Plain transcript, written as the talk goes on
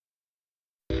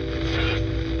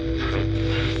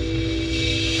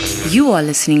You are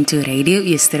listening to Radio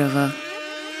Easterova.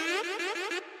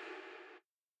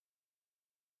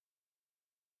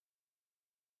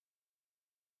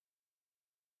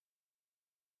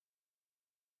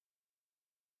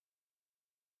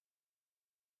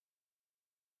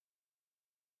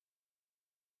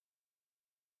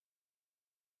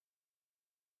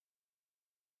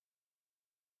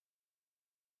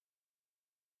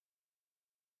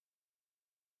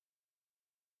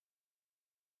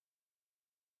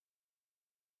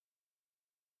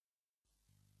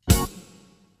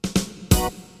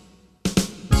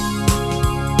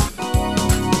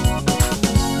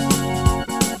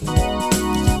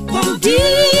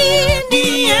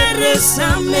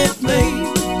 Saam met my.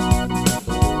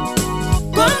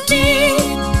 Kom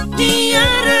die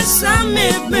Here saam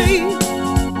met my.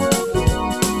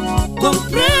 Kom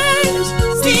prys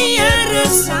die Here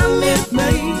saam met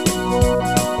my.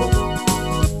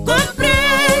 Kom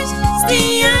prys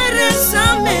die Here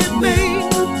saam met my.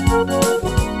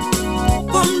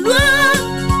 Kom loof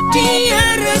die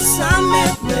Here saam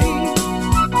met my.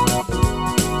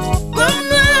 Kom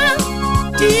loof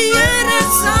die Here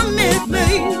saam met my.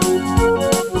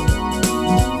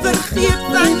 Vergeet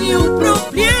van jou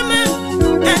probleme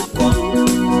en kom.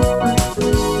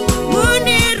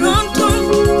 Moenie rondom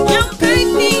jou kyk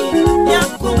nie, ja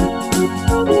kom.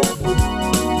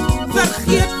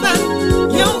 Vergeet van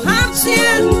jou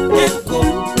hartseer en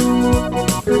kom.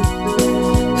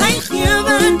 Hy gee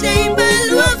wat hy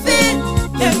beloof het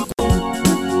en kom.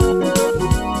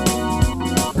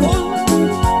 Kom,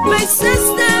 my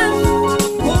sister,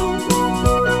 kom.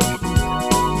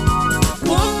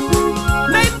 Kom,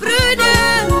 my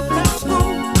broeder,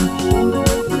 kom.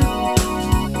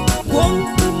 Kom,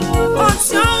 ons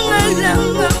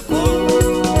jongelinge, kom.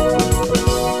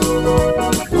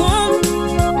 Kom,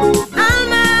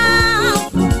 almal.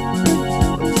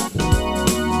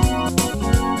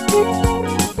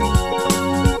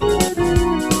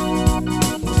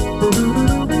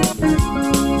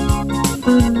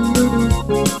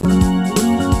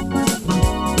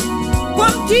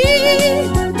 Kom die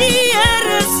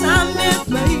Here saam met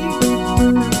my.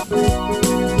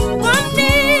 Kom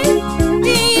die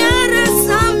Here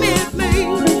saam met my.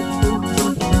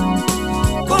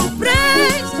 Kom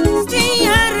prys die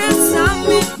Here saam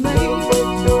met my.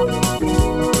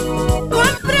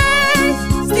 Kom prys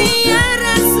die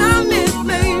Here saam met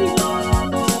my.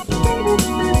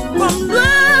 Kom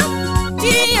loof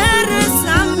die Here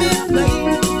saam met my.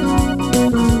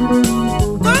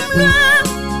 Kom loof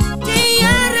die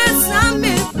Here saam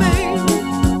met my.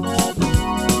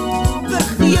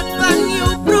 Vergeet van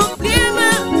jou probleme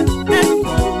en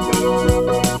kom.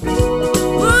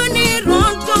 Moenie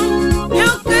rondom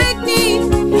jou kyk nie,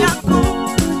 ja kom.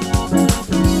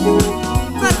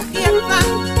 Vergeet van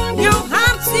jou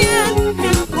hartseer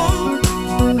en kom.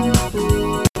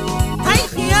 Hy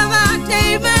gee wat hy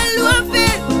beloof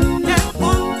het en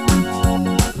kom.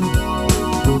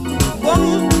 Kom,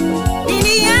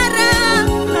 die Here,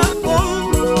 kom.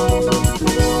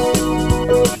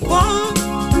 Kom,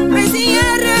 prys die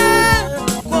Here,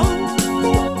 kom.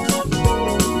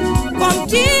 Kom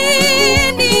die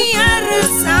Here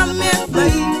saam met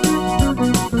my.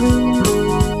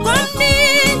 Kom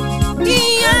die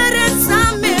Here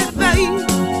saam met my.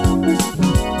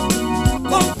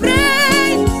 Kom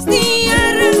prys die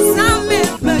Here saam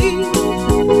met my.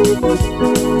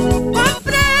 Kom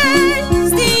prys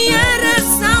die Here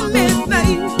saam met my.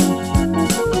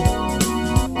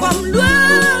 Kom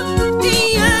loof die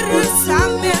Here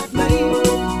saam met my.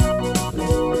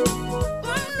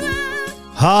 Kom loof.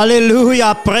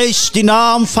 Halleluja, prys die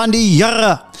naam van die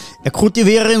Here. Ek groet u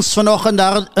weer eens vanoggend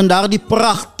in daar die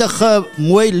pragtige,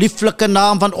 mooi, lieflike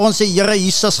naam van onze Here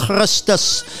Jesus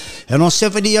Christus. En ons sê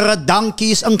vir die Here,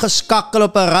 dankie, is ingeskakel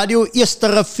op 'n Radio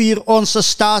Easterrivier, onze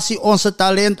stasie, onze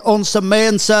talent, onze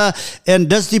mense. En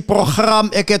dis die program,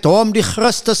 ek het hom die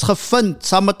Christus gevind,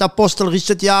 saam met apostel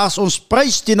Richard Jaars. Ons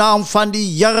prys die naam van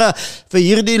die Here vir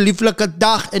hierdie lieflike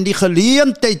dag en die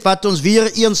geleentheid wat ons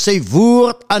weer eens sy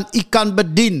woord aan u kan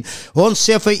bedien. Ons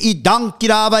sê vir u dankie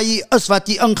daar waar u is, wat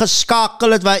u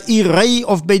ingeskakel het, waar u ry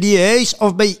of by die huis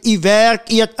of by u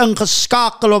werk, u het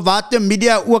ingeskakel of wat die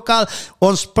media ook al.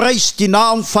 Ons prys die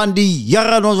naam van die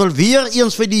Here en ons wil weer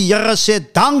eens vir die Here sê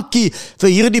dankie vir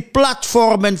hierdie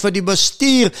platform en vir die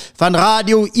bestuur van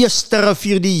Radio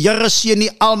Easterrivier. Die Here seën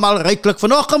nie almal ryklik.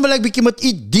 Vanoggend wil ek bietjie met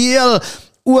u deel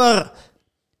oor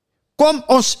kom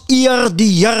ons eer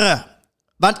die Here.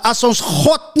 Want as ons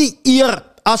God nie eer,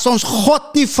 as ons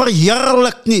God nie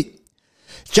verheerlik nie,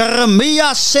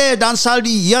 Jeremia sê dan sal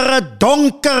die Here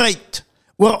donkerheid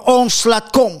oor ons laat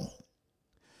kom.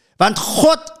 Want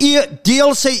God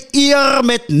deel sy eer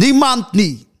met niemand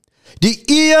nie. Die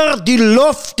eer, die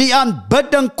lof, die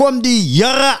aanbidding kom die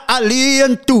Here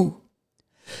alleen toe.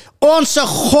 Onze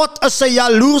God is 'n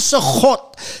jaloerse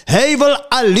God. Hy wil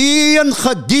alleen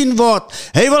gedien word.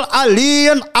 Hy wil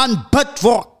alleen aanbid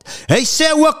word. Hy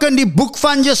sê ook in die boek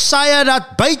van Jesaja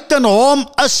dat buiten hom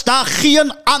is daar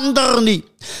geen ander nie.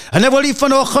 En ek wil u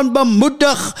vanoggend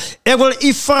bemoedig, ek wil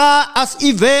u vra as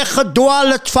u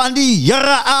weggedwaal het van die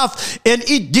Here af en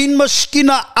u dien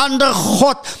miskien 'n ander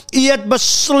God, u het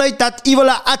besluit dat u wil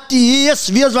 'n ateïs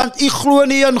wees want u glo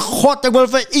nie in God. Ek wil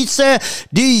vir u sê,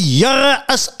 die Here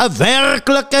is 'n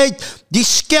werklikheid, die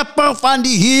skepper van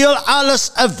die heel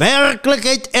alles 'n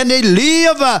werklikheid en hy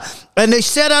lewe. En hy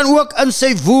sê dan ook in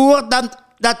sy woord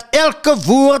dat elke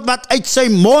woord wat uit sy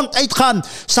mond uitgaan,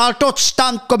 sal tot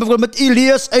stand kom. Ek wil met u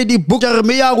lees uit die boek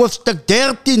Jeremia hoofstuk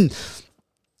 13,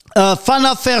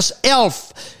 vanaf vers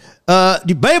 11.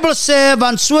 Die Bybel sê,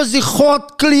 want soos die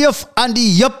God kleef aan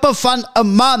die heupe van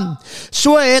 'n man,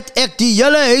 so het ek die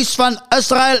hele huis van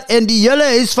Israel en die hele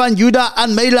huis van Juda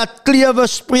aan my laat klewe,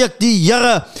 spreek die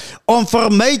Here, om vir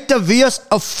my te wees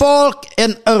 'n volk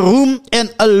en 'n roem en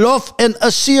 'n lof en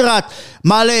 'n sieraad,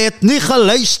 maar hulle het nie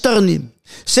geluister nie.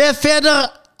 Sê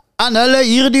verder aan hulle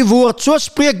hierdie woord, so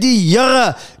spreek die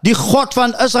Here, die God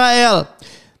van Israel.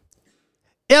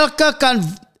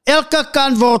 Elke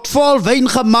kan word vol wyn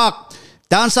gemaak.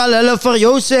 Dan sal hulle vir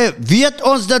jou sê, weet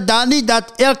ons dit dan nie,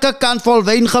 dat elke kan vol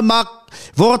wyn gemaak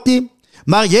word nie?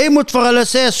 Maar jy moet vir hulle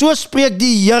sê, so spreek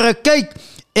die Here, kyk,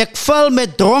 ek vul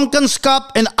met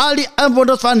dronkenskap en al die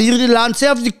inwoners van hierdie land,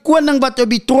 selfs die koning wat op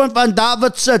die troon van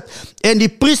David sit, en die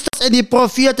priesters en die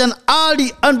profete en al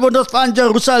die inwoners van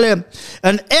Jerusalem.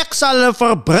 En ek sal hulle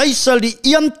verbrysel, die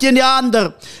een teen die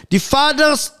ander, die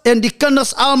vaders en die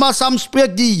kinders almal saam,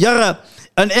 spreek die Here.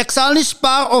 En ek sal nie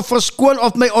spaar of verskoon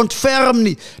of my ontferm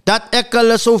nie, dat ek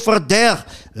hulle so verderg.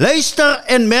 Luister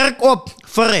en merk op,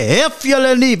 verhef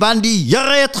julle nie, want die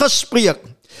Here het gespreek.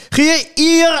 Gee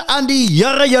eer aan die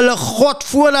Here julle God,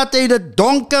 voordat hy dit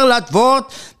donker laat word,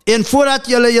 en voordat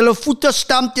julle voete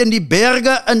stamp in die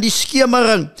berge in die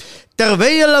skemering,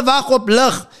 terwyl julle wag op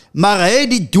lig, maar hy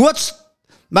die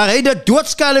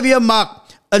doodskale weer maak,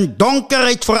 in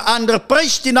donkerheid verander.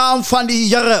 Prys die naam van die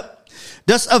Here.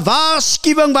 Dis 'n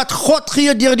waarskuwing wat God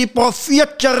gee deur die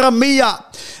profeet Jeremia,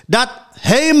 dat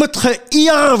hy moet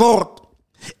geëer word.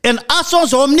 En as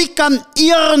ons hom nie kan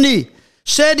eer nie,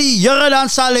 sê die Here, dan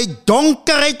sal hy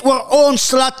donkerheid oor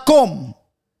ons laat kom.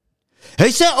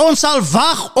 Hy sê ons sal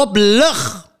wag op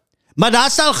lig, maar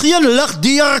daar sal geen lig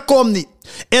deurkom nie.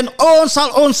 En ons sal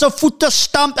ons voete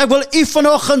stamp. Ek wil u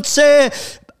vanoggend sê,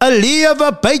 'n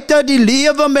lewe buite die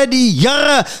lewe met die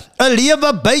Here, 'n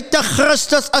lewe buite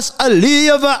Christus is 'n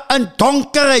lewe in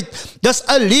donkerheid. Dis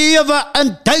 'n lewe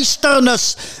in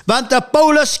duisternis. Want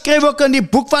Paulus skryf ook in die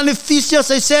boek van Efesiërs,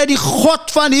 hy sê die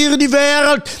God van hierdie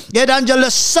wêreld het dan julle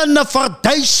sinne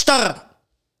verduister.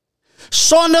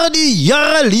 Sonder die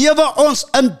Here lewe ons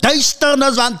in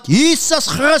duisternis, want Jesus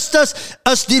Christus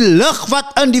is die lig wat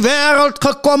in die wêreld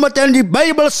gekom het, en die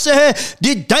Bybel sê,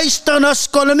 die duisternis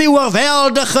kon hom nie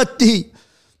oorweldig het nie.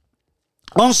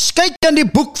 Ons kyk in die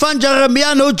boek van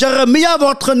Jeremia, nou Jeremia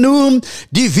word genoem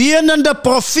die wenende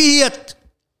profeet,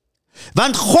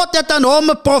 want God het aan hom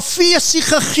 'n profesie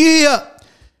gegee,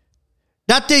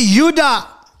 dat hy Juda,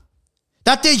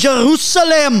 dat hy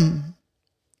Jerusalem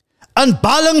in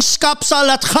ballingskap sal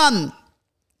laat gaan.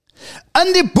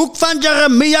 In die boek van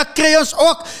Jeremia kry ons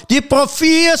ook die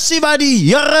profesie wat die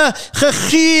Here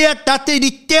gegee het, dat hy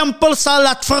die tempel sal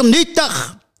laat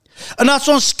vernietig. En as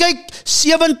ons kyk,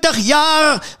 70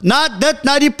 jaar na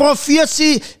die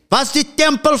profesie, was die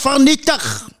tempel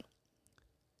vernietig.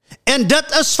 En dit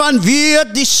is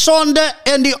vanweer die sonde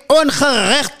en die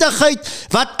ongeregtigheid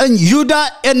wat in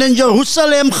Juda en in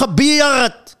Jerusalem gebeur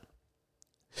het.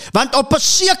 Want op 'n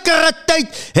sekere tyd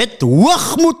het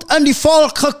hoogmoed in die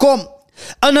volk gekom.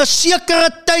 In 'n sekere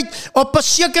tyd, op 'n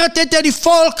sekere tyd het die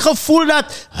volk gevoel dat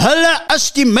hulle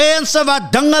is die mense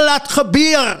wat dinge laat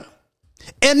gebeur,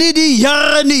 en nie die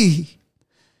Here nie.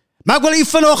 Maar ek wil u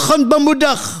vanoggend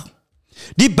bemoedig.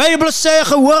 Die Bybel sê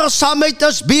gehoorsaamheid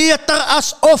is beter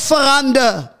as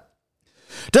offerande.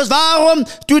 Dis waarom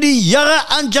toe die Here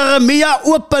aan Jeremia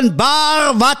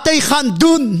openbaar wat hy gaan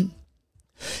doen,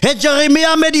 het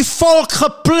Jeremia met die volk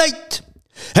gepleit.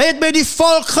 Hy het met die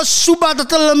volk gesoebat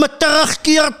dat hulle moet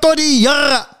terugkeer tot die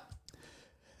Here.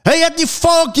 Hy het die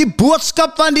volk die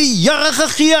boodskap van die Here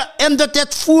gegee, en dit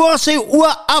het voor sy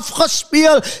oë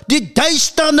afgespeel, die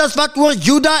duisternis wat oor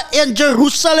Juda en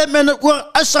Jerusalem en oor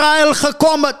Israel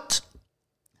gekom het.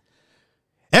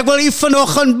 Ek wil u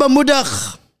vanoggend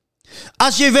bemoedig,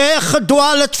 as jy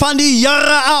weggedwaal het van die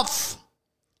Here af,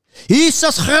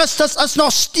 Jesus Christus is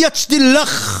nog steeds die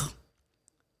lig.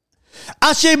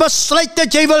 As jy besluit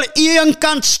dat jy wil een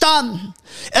kant staan,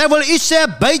 ek wil u sê,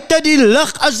 buite die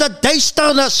lig is dit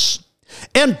duisternis,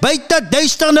 en buite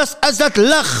duisternis is dit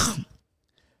lig.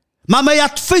 Maar my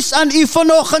advies aan u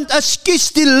vanoggend is,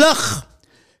 kies die lig.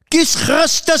 Kies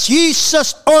Christus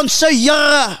Jesus, onze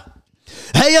Here.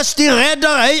 Hy is die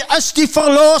redder, hy is die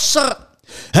verlosser.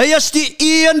 Hy is die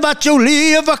een wat jou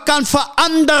lewe kan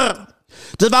verander.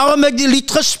 Dis waarom ek die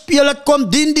lied gespeel het, kom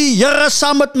dien die Here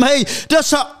saam met my.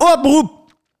 Dis 'n oproep.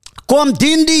 Kom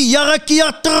dien die Here,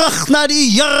 keer terug na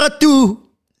die Here toe.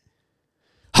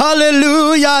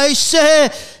 Halleluja, hy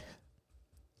sê,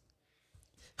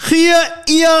 gee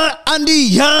eer aan die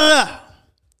Here.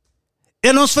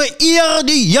 En ons vereer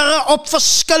die Here op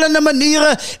verskillende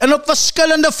maniere en op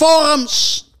verskillende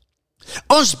vorms.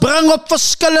 Ons bring op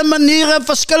verskillende maniere en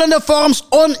verskillende vorms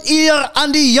oneer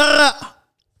aan die Here.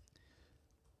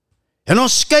 En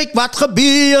ons kyk wat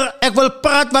gebeur. Ek wil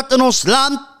praat wat in ons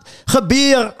land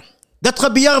gebeur. Dit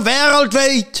gebeur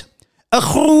wêreldwyd. 'n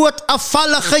groot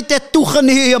afvalligheid het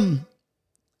toegeneem.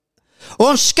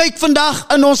 Ons kyk vandag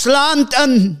in ons land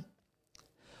in.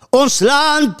 Ons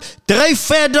land dryf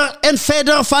verder en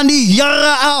verder van die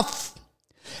Here af.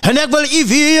 En ek wil u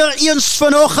weer eens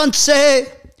vanoggend sê,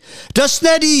 dis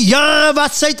net die Here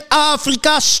wat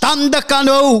Suid-Afrika stande kan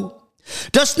hou.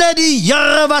 Dis net die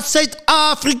Here wat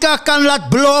Suid-Afrika kan laat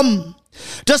blom.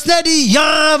 Dis net die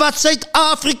Here wat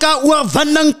Suid-Afrika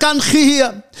oorwinning kan gee.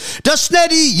 Dis net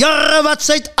die Here wat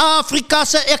Suid-Afrika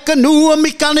se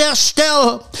ekonomie kan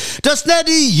herstel. Dis net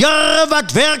die Here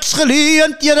wat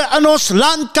werksgeleenthede in ons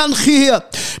land kan gee.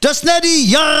 Dis net die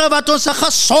Here wat ons 'n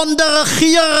gesonde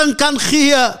regering kan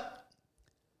gee.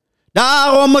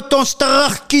 Daarom moet ons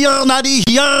terugkeer na die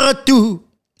Here toe.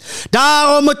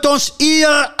 Daarom moet ons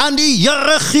eer aan die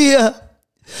Here gee.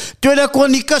 Tweede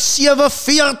Kronieke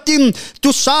 7:14,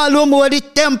 toe Salomo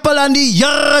die tempel aan die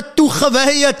Here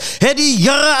toegewy het die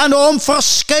Here aan hom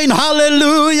verskyn,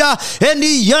 halleluja, en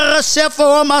die Here sê vir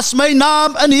hom, as my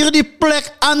naam in hierdie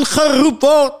plek aangeroep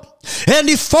word, en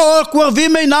die volk oor wie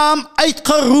my naam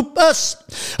uitgeroep is,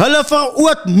 hulle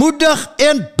verootmoedig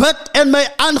en bid en my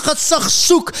aangesig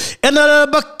soek, en hulle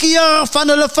bekeer van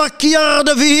hulle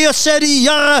verkeerde weë, sê die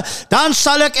Here, dan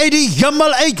sal ek uit die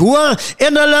hemel uithoor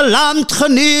en hulle land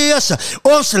genees.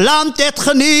 Ons land het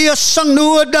geneesing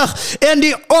nodig, en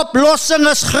die oplossing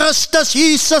is Christus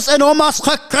Jesus en hom as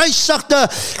gekruisigde.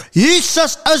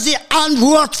 Jesus is die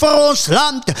antwoord vir ons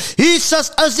land.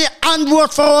 Jesus is die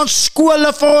antwoord vir ons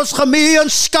skole, vir ons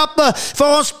gemeenskappe, vir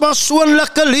ons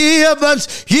persoonlike lewens.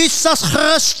 Jesus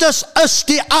Christus is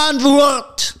die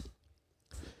antwoord.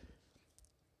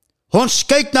 Ons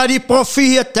kyk na die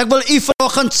profeet. Ek wil u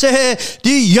vanoggend sê,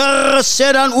 die Here sê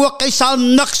dan ook, hy sal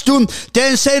niks doen,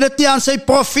 tensy dit nie aan sy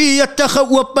profete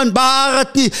geopenbaar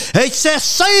het nie. Hy sê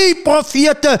sy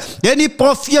profete, en die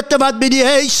profete wat by die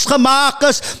huis gemaak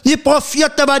is, nie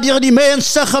profete wat deur die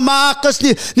mense gemaak is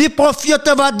nie, nie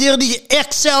profete wat deur die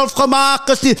ek self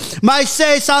gemaak is nie, maar hy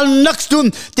sê hy sal niks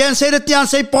doen, tensy dit nie aan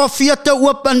sy profete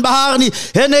openbaar nie.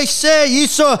 En hy sê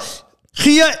hierso,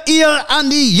 gee eer aan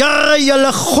die Here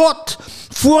julle God,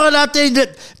 voordat hy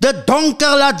dit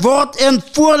donker laat word, en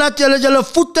voordat julle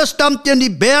voete stamp teen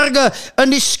die berge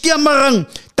in die skemering,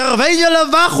 terwyl julle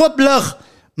wag op lig,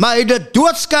 maar hy dit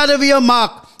doodskade weer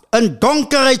maak, in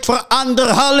donkerheid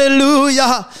verander,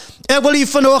 halleluja. Ek wil hier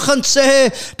vanoggend sê,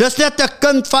 dis net 'n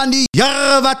kind van die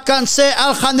Here wat kan sê,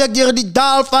 al gaan ek deur die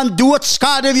dal van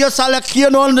doodskade weer, sal ek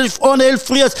geen onheil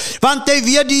vrees, want hy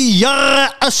weet die Here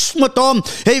is met hom,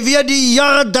 hy weet die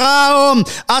Here dra hom,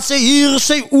 as hy hier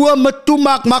sy oë moet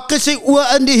toemaak, maak hy sy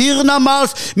oë in die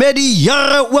hiernamaals met die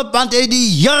Here oop, want hy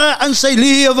die Here in sy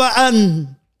lewe in.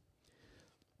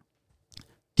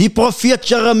 Die profeet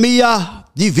Jeremia,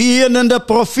 die wenende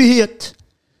profeet,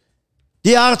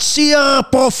 die hartseer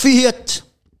profeet,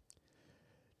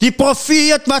 die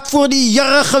profeet wat voor die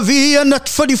Here geween het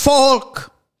vir die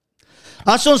volk.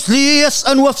 As ons lees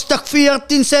in hoofstuk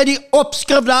 14, sê die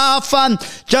opskrif daarvan,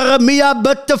 Jeremia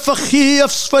bid te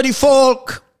vergeefs vir die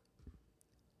volk.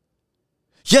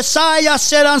 Jesaja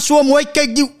sê dan so mooi,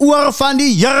 kyk, die oor van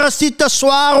die Here is nie te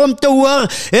swaar om te hoor,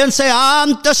 en sy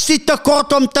hand is nie te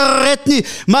kort om te red nie,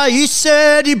 maar hier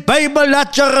sê die Bybel,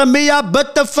 laat Jeremia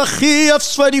bid te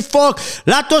vergeefs vir die volk.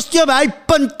 Laat ons nie op hy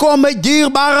punt kom, my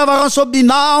dierbare, waar ons op die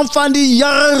naam van die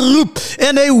Here roep,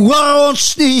 en hy hoor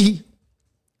ons nie.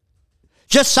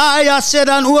 Jesaja sê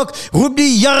dan ook, roep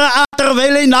die Here aan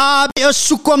terwyl hy naby is,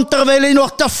 soek hom terwyl hy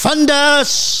nog te vind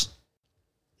is.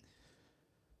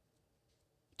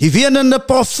 Die wenende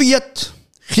profeet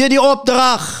gee die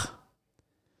opdrag,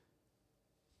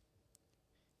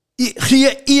 Gee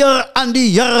eer aan die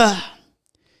Here.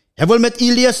 Ek wil met u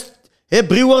lees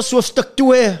Hebreërs hoofstuk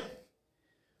 2.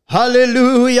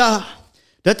 Halleluja.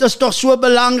 Dit is toch so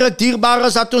belangrik, dierbaar,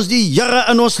 dat ons die Here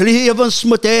in ons lewens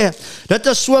moet hê.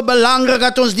 Dit is so belangrik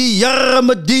dat ons die Here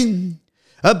moet dien.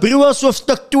 Hebreërs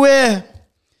hoofstuk 2.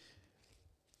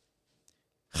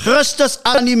 Christus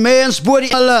aan die mens bo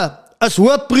die alle is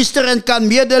hoofpriester en kan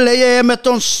medelee hê met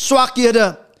ons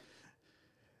swakhede.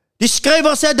 Die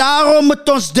skrywer sê daarom moet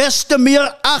ons des te meer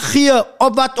ag gee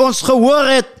op wat ons gehoor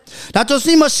het, dat ons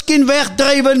nie miskien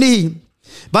wegdrywe nie.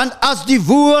 Want as die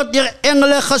woord deur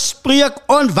engele gespreek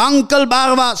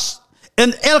onwankelbaar was,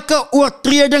 en elke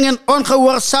oortreding en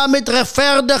ongehoorsaamheid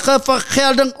regverdige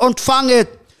vergelding ontvang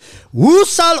het, hoe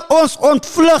sal ons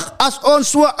ontvlug as ons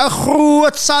so 'n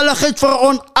groot saligheid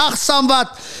veronagsaam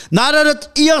wat, nadat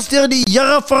dit eers deur die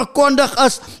Here verkondig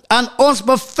is, aan ons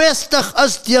bevestig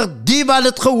is deur die wat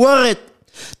dit gehoor het,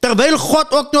 terwyl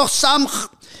God ook nog saam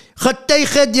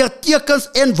getuig het deur tekens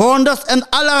en wonders en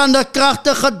allerhande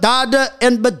kragtige dade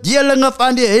en bedelinge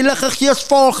van die Heilige Gees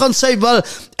volgens sy wil.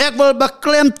 Ek wil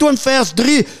beklemtoon vers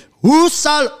 3, hoe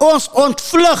sal ons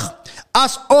ontvlug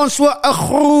as ons so 'n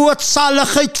groot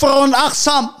saligheid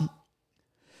veronagsaam?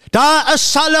 Daar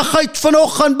is saligheid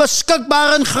vanoggend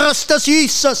beskikbaar in Christus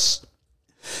Jesus.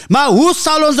 Maar hoe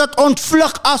sal ons dit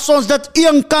ontvlug as ons dit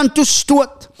een kant toe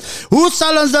stoot? Hoe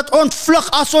sal ons dit ontvlug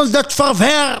as ons dit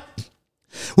verwerp?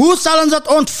 Hoe sal ons dit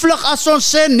ontvlug as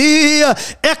ons sê, nee,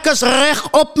 ek is reg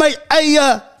op my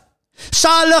eie?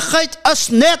 Saligheid is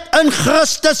net in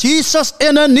Christus Jesus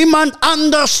en in niemand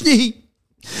anders nie.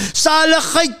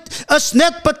 Saligheid is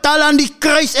net betaal aan die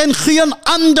kruis en geen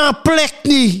ander plek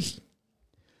nie.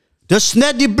 Dis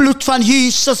net die bloed van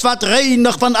Jesus wat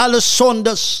reinig van alle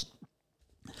sondes.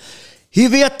 Jy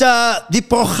weet, die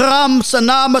program se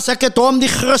naam is Het Hom,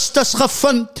 die Christus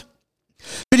Gevind.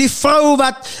 Die vrou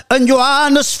wat in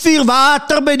Johannes 4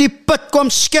 water by die put kom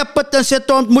skep het en sy het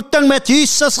 'n ontmoeting met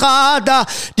Jesus gehad.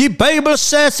 Die Bybel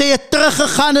sê, sy het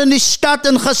teruggegaan in die stad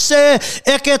en gesê,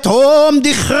 ek het hom,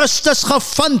 die Christus,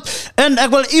 gevind. En ek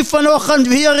wil u vanoggend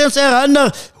weer eens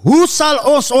herinner, hoe sal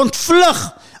ons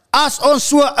ontvlug as ons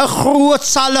so 'n groot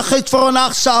saligheid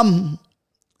veronagsaam?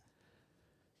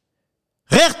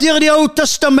 Reg deur die Ou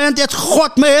Testament het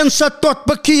God mense tot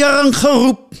bekering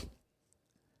geroep.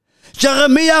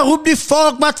 Jeremia roep die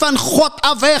volk wat van God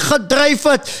af weggedryf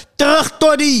het, terug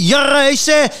tot die Here. Hy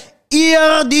sê,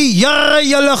 eer die Here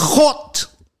julle God.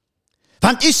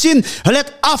 Want u sien, hulle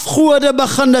het afgode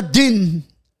beginne dien.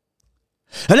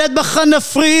 Hulle het beginne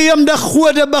vreemde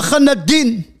gode beginne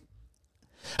dien.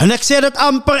 En ek sê dit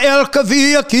amper elke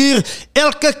week hier,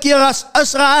 elke keer as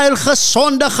Israel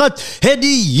gesondig het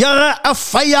die Here 'n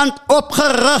vyand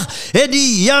opgerig, het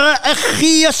die Here 'n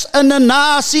gees in 'n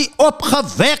nasie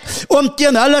opgewek om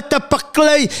teen hulle te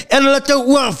beklei en hulle te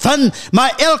oorwin.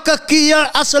 Maar elke keer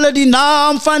as hulle die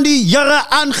naam van die Here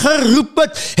aangeroep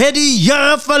het die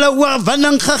Here vir hulle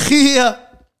oorwinning gegee.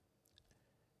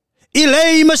 U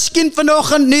lê miskien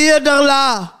vanoggend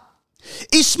nederlaag.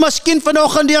 Is miskien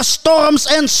vanoggend deur storms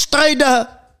en stryde.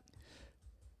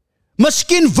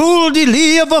 Miskien woel die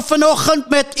lewe vanoggend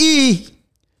met u.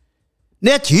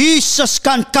 Net Jesus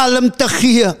kan kalmte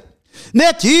gee.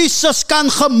 Net Jesus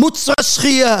kan gemoedsrus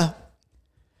gee.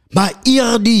 Maar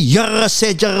eer die Here,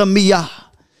 sê Jeremia.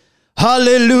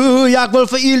 Halleluja, ek wil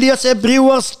vir u lees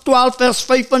Hebreërs 12 vers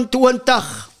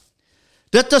 25.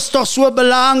 Dit is toch so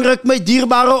belangrik, my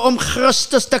dierbare, om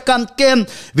Christus te kan ken.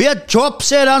 Weet Job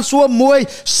sê dan so mooi,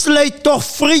 sluit toch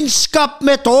vriendskap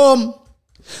met hom,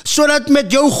 sodat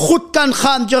met jou goed kan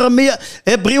gaan. Jeremia,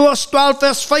 Hebreërs 12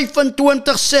 vers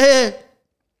 25 sê,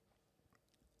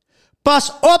 pas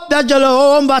op dat julle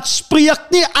hom wat spreek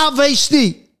nie afwys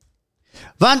nie,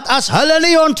 want as hulle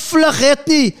nie ontvlug het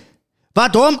nie,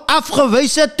 wat hom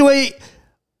afgewys het toe hy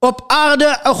op aarde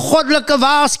 'n goddelike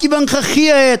waarskuwing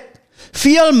gegee het,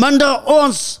 veel minder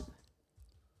ons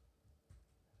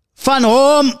van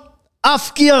hom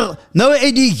afkeer nou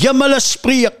uit die hemele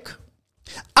spreek.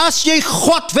 As jy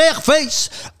God wegwys,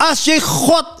 as jy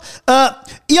God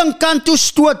een kant toe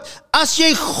stoot, as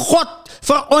jy God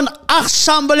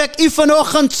veronagsaam, wil ek u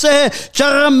vanoggend sê,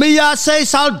 Jeremia sê,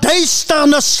 sal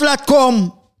duisternis laat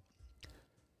kom.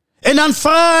 En dan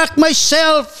vraag ek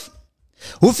myself,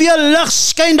 hoeveel lig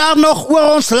skyn daar nog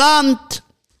oor ons land?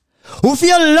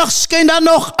 Hoeveel lig skyn daar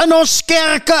nog in ons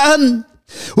kerke in?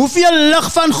 Hoeveel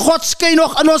lig van God skyn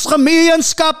nog in ons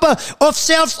gemeenskappe of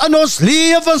selfs in ons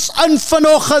lewens in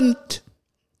vanoggend?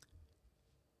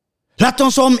 Laat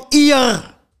ons hom eer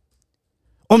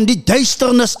om die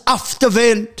duisternis af te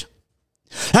wend.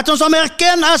 Laat ons hom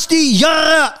erken as die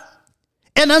Here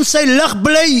en in sy lig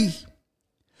bly.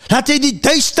 Dat hy die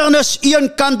duisternis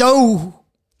een kant hou.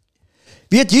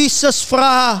 Weet Jesus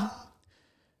vra,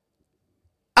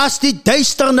 as die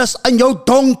duisternis in jou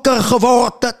donker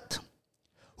geword het,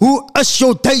 hoe is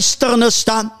jou duisternis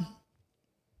dan?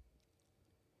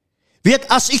 Weet,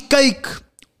 as ek kyk,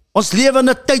 ons lewe in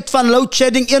 'n tyd van load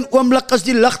shedding, een oomblik is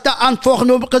die ligte aan,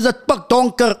 volgende oomblik is dit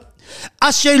pikdonker.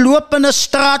 As jy loop in 'n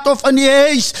straat of in die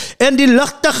huis, en die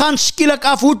ligte gaan skielik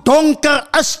af, hoe donker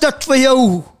is dit vir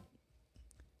jou?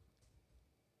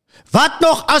 Wat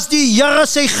nog as die Here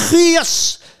sy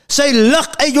gees, sy lig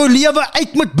uit jou lewe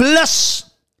uit moet blus?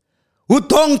 Hoe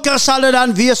donker sal dit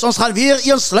dan wees? Ons gaan weer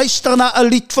eens luister na 'n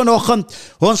lied vanoggend.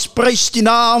 Ons prys die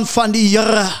naam van die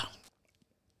Here.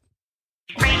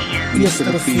 Eerste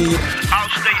rivier, Our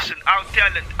station, our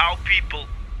talent, our people.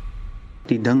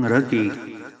 die ding rukkie.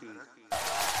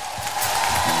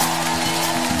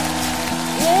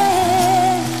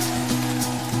 Yeah.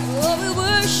 Oh, we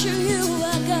worship you,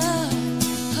 our God.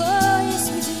 Oh, yes,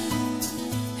 we do.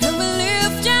 And we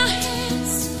lift our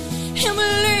hands, and we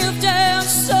lift our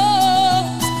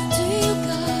souls to you,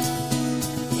 God.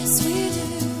 Yes, we do.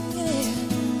 Yeah.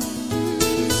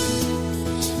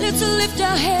 Let's lift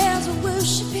our hands and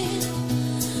worship Him.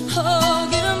 Oh,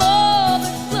 give Him all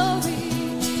the glory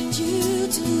due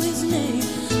to His name.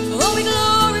 Oh, we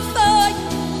glorify you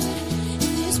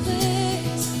in this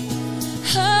place.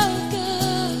 Oh,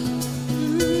 God.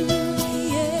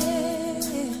 Yeah.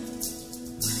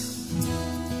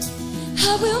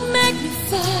 I will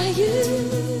magnify you.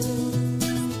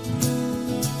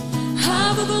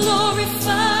 I will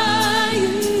glorify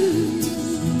you.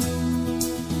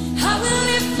 I will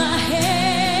lift my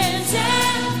hands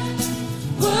and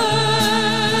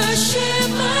worship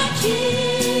my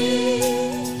King.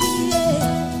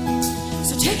 Yeah.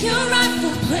 So take your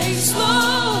rightful place,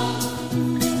 Lord.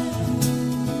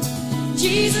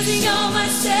 Jesus, you're my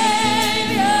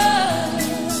Savior.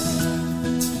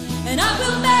 And I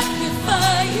will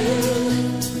magnify you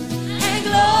and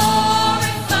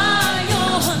glorify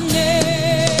your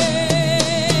name.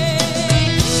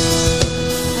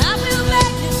 I will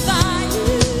magnify you.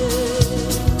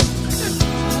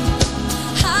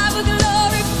 I will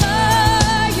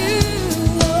glorify you.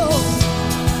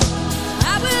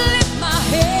 I will lift my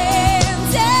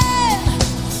hands and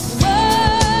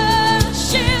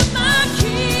worship my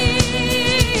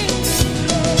King.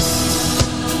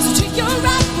 So take your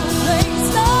rightful place,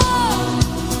 Lord.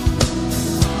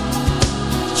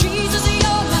 Jesus,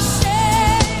 you're my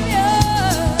Savior.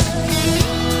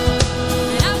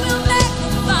 And I will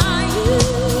magnify you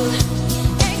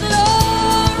and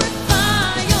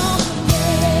glorify your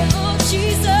name. Oh,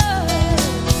 Jesus.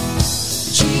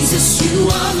 Jesus, you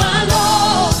are my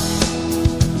Lord,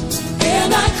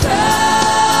 and I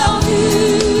crown you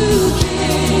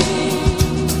King,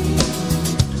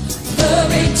 the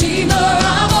Redeemer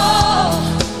of all.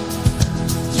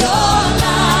 Your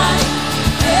life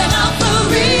and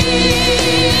offering.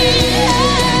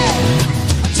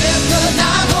 Death could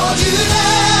not hold you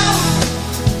down.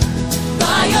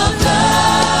 By your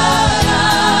blood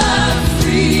I'm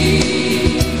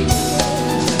free.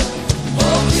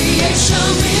 Oh, creation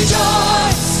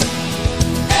rejoice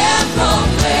and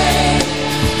proclaim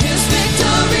His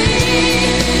victory.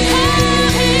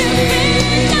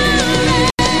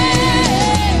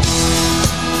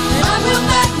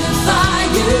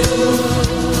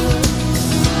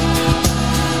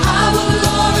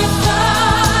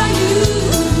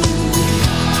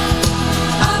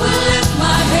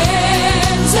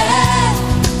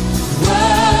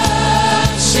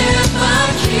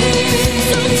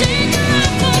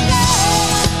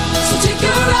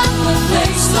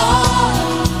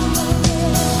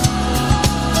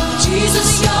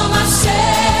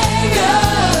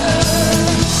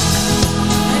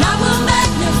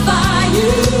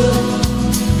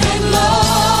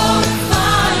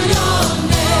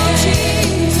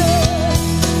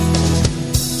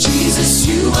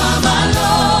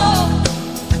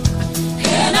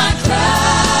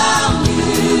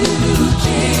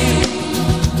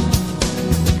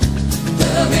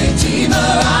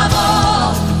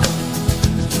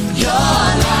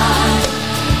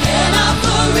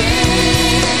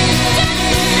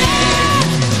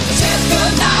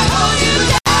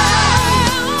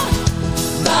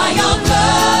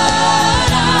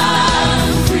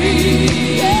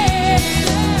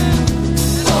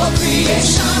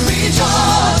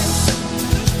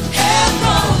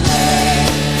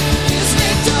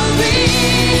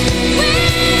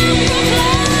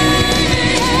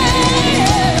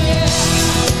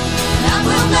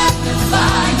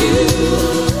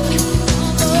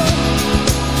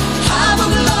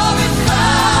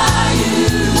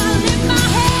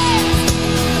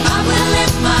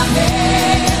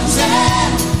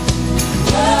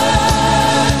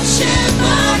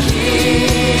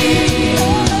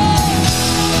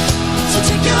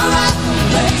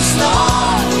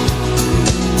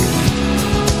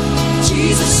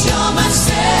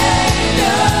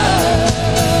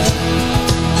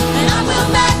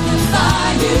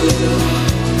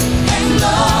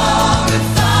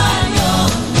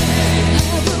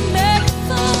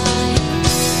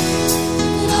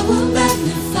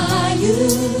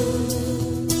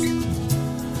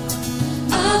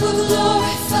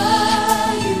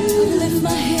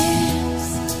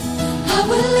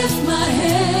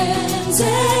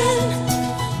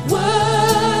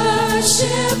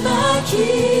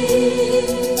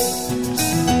 King.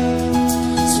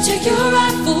 So take your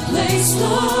rightful place,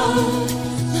 Lord.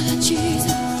 My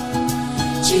Jesus,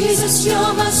 Jesus,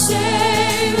 you're my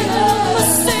Savior, my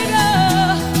Savior.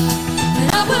 And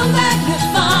I will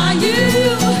magnify you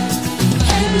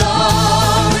and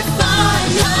glorify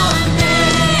your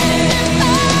name.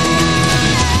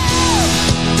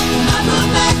 I will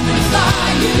magnify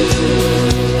you.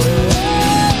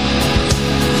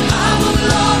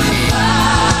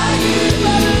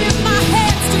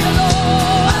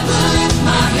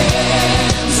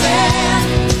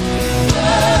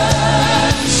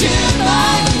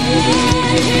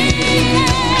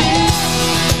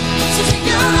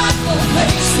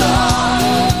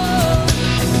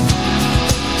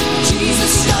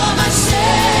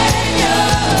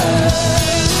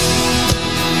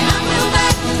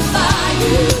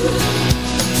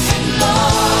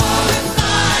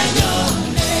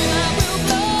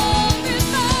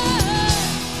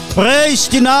 Prys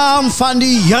die naam van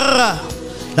die Here.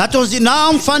 Laat ons die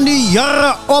naam van die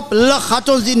Here oplig. Laat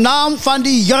ons die naam van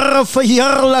die Here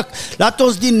verheerlik. Laat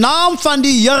ons die naam van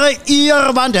die Here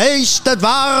eer, want hy is dit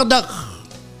waardig.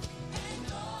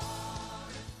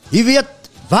 Jy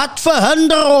weet, wat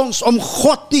verhinder ons om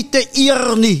God nie te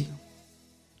eer nie?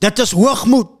 Dit is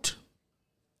hoogmoed.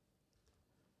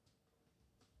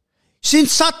 Sien,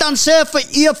 Satan sê vir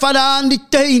Eva daar in die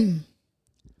tuin,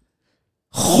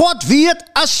 God weet,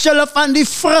 as julle van die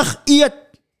vrug eet,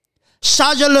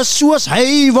 sal julle soos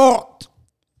hy word.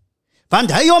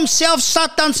 Want hy homself,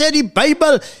 Satan sê die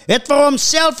Bybel, het vir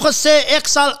homself gesê, ek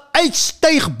sal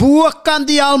uitstyg bo kan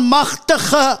die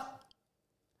Almagtige.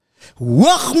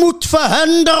 Hoogmoed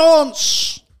verhinder ons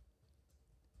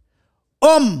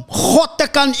om God te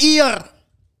kan eer.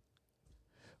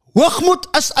 Hoogmoed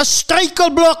is 'n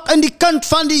struikelblok in die kind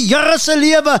van die Here se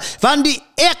lewe, want die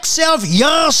ek self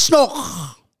heers nog.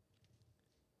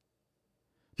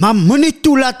 Maar moenie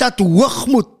toelaat dat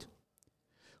hoogmoed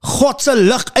God se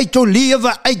lig uit jou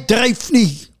lewe uitdryf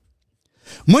nie.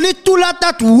 Moenie toelaat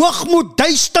dat hoogmoed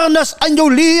duisternis in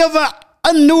jou lewe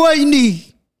innooi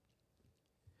nie.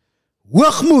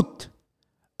 Hoogmoed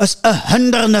is 'n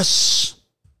hindernis.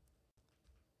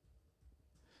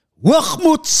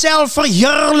 Hoogmoed,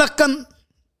 selfverheerliking,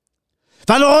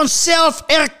 wanneer ons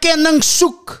selferkenning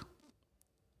soek,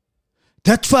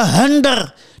 dit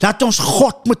verhinder dat ons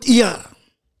God moet eer.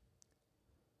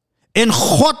 En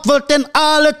God wil ten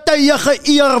alle tye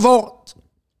geëer word.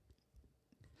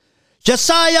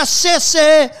 Jesaja 6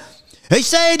 sê, hy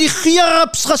sê die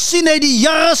gerubs gesien, hy die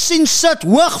Here sien sit,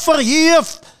 hoog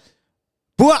verheef,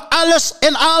 bo alles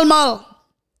en almal.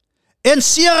 En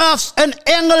serafs en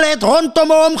engele het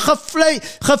rondom hom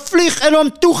gevlieg en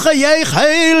hom toegejuig,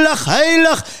 heilig,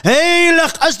 heilig,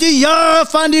 heilig is die Here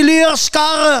van die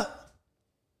leerskare.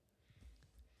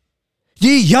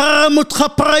 Die Here moet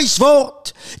geprys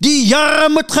word, die Here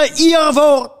moet geëer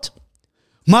word,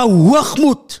 maar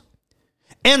hoogmoed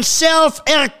en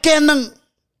selferkenning,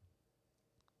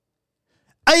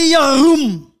 eie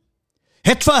roem,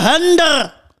 het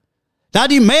verhinder dat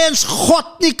die mens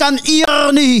God nie kan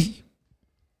eer nie.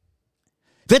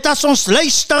 Weet, as ons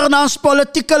luister na ons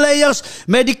politieke leiers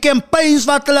met die campaigns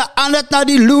wat hulle aan het na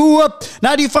die loop,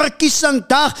 na die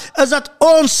verkiesingsdag, is dat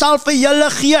ons sal vir julle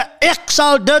gee, ek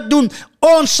sal dit doen,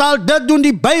 ons sal dit doen.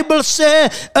 Die Bybel sê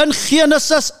in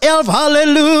Genesis 11,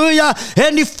 halleluja,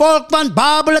 en die volk van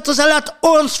Babel het gesê, laat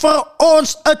ons vir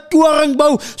ons 'n toring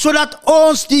bou, sodat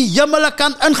ons die hemele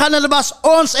kan ingaan, en dit was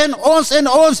ons en ons en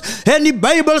ons, en die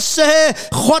Bybel sê,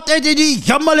 God het die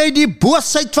hemel, die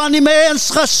boosheid van die mens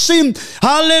gesien,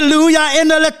 halleluja,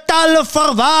 en hulle tale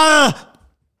verwaar.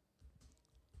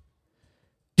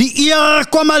 Die eer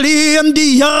kom alleen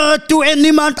die Here toe en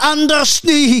niemand anders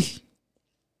nie.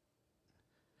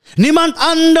 Niemand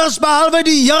anders behalwe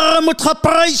die Here moet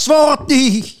geprys word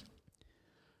nie.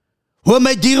 Hoe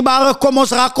my dierbare, kom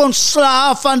ons raak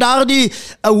ontslaaf van daardie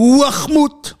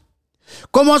hoogmoed.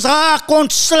 Kom ons raak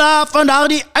ontslaaf van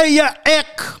daardie eie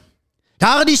ek.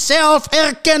 Daardie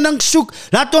selferkenning soek.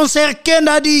 Laat ons erken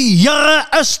dat die Here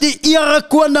is die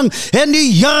erekoning en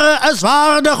die Here is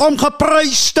waardig om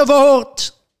geprys te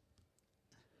word.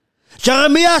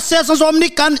 Jeremia sê, as ons hom nie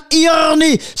kan eer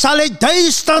nie, sal hy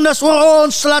duisternis oor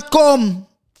ons laat kom.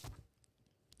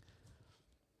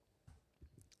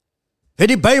 En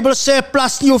die Bybel sê,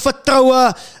 plas nie jou vertroue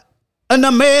in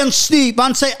 'n mens nie,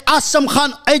 want sy asem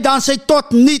gaan uit, dan sy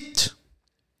tot niet.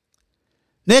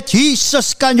 Net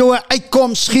Jesus kan jou 'n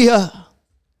uitkoms gee.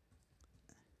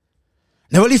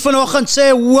 Nou wil ek vanoggend sê,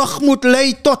 hoogmoed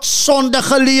lei tot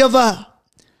sondige lewe.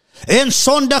 En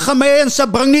sondige mense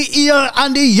bring nie eer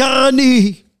aan die Here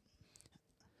nie.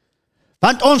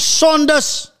 Want ons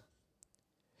sondes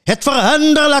het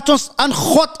verhinder dat ons aan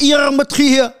God eer moet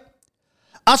gee.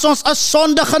 As ons 'n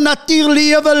sondige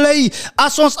natuurlewe lei,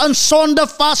 as ons in sonde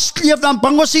vasleef, dan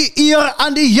bring ons nie eer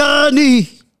aan die Here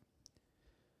nie.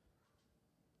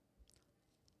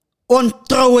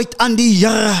 Ontrouheid aan die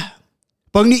Here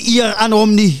bring nie eer aan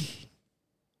hom nie.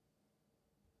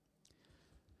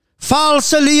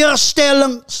 Valse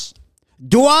leerstellings,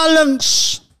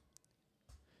 dwalings,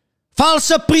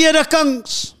 valse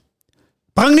predikings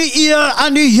bring nie eer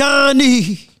aan die Here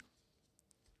nie.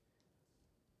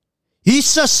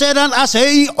 Jesus sê dan, as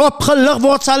hy opgelig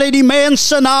word, sal hy die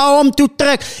mense na hom toe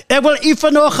trek. Ek wil u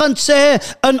vanoggend sê,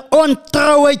 in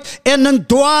ontrouheid en in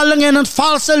dwaling en in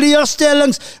valse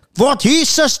leerstellings word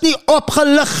Jesus nie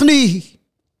opgelig nie.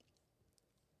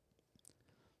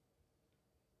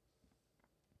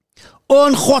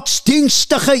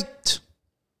 Ongodsdienstigheid.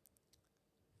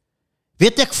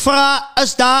 Weet ek vra,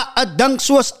 is daar 'n ding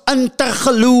soos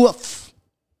intergeloof?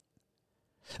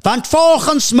 Want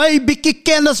volgens my bietjie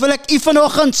kennis wil ek u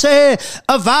vanoggend sê,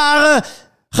 'n ware,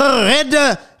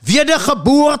 geredde,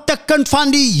 wedergeboorte kind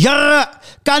van die Here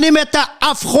kan nie met 'n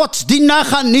afgodsdienaar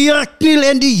gaan neerkniel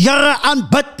en die Here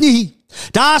aanbid nie.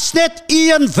 Daar's net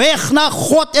een weg na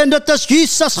God en dit is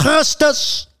Jesus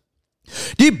Christus.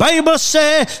 Die Bybel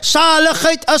sê,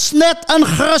 saligheid is net in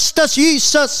Christus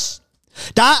Jesus.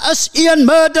 Daar is een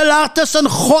middelaar tussen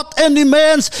God en die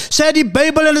mens, sê die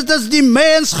Bybel, en dit is die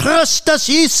mens Christus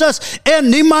Jesus en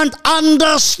niemand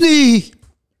anders nie.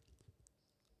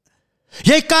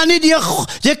 Jy kan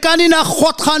nie na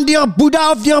God gaan deur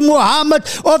Boeddha of deur Mohammed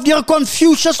of deur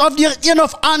Confucius of deur een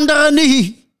of andere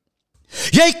nie.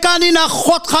 Jy kan nie na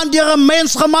God gaan deur 'n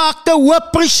mensgemaakte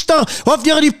hoofpriester of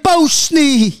deur die paus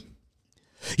nie.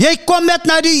 Jy kom net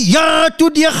na die Here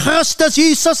toe deur Christus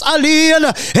Jesus alleen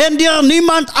en deur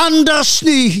niemand anders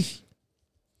nie.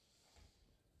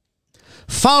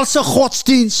 Valse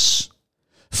godsdiens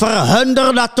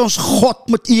verhinder dat ons God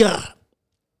moet eer.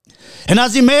 En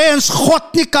as die mens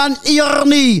God nie kan eer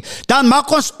nie, dan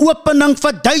maak ons opening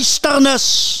vir duisternis.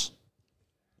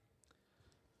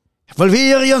 Ek wil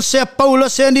weer eens sê,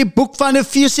 Paulus sê in die boek van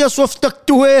Efesiërs hoofstuk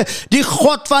 2, die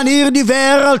God van hierdie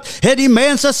wêreld het die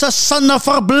mense se sinne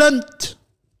verblind.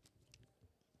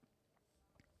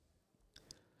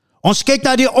 Ons kyk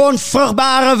na die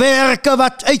onvrugbare werke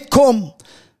wat uitkom.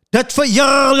 Dit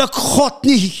verheerlik God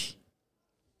nie.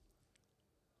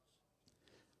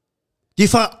 Die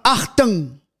veragting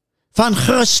van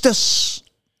Christus.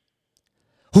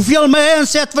 Hoeveel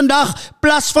mense het vandag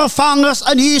plasvervangers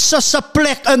in Jesus se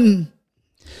plek in?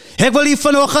 Ek wil hier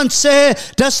vanoggend sê,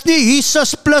 dis nie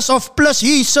Jesus plus of plus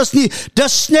Jesus nie,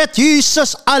 dis net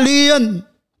Jesus alleen.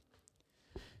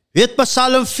 Weet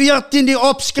Psalm 14, die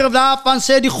opskrif daarvan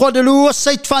sê die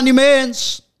goddeloosheid van die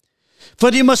mens.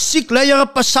 Vir die musiekleier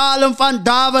Psalm van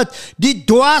Dawid, die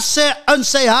dwaase in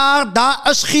sy hart, daar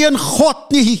is geen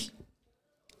God nie.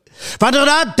 Wanneer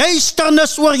daar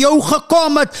duisternis oor jou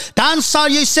gekom het, dan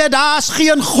sal jy sê, daar is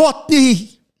geen God nie.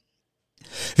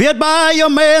 Weet baie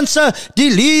mense, die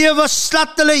lewe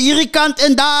slat hulle hierdie kant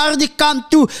en daar die kant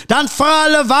toe, dan vra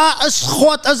hulle, waar is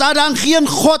God? Is daar dan geen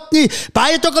God nie?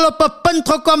 Baie het ook al op 'n punt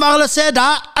gekom, maar hulle sê,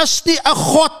 daar is nie 'n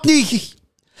God nie.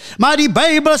 Maar die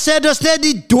Bybel sê, dis net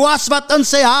die dwaas wat in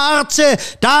sy hart sê,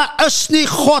 daar is nie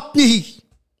God nie.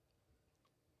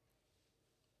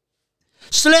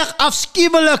 Sleg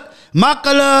afskuwelik maak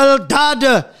hulle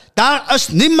dade, daar is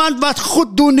niemand wat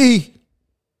goed doen nie.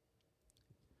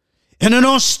 En in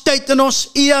ons tyd, in ons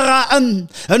era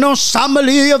in ons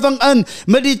samelewing in,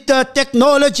 met die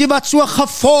technology wat so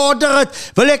gevorder het,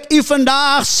 wil ek u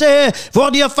vandaag sê,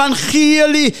 word die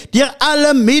evangelie deur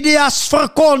alle medias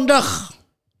verkondig.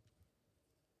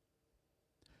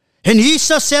 En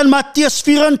Jesus sê in Matteus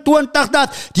 24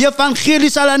 dat die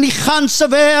evangelie sal aan die ganse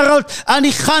wêreld, aan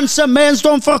die ganse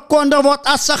mensdom verkondig word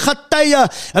as 'n getuie.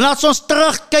 En as ons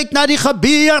terugkyk na die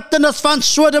gebeurtenis van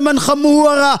Sodom en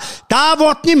Gomora, daar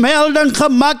word nie melding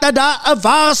gemaak dat daar 'n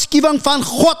waarskuwing van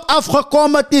God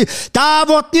afgekom het nie. Daar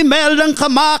word nie melding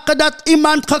gemaak dat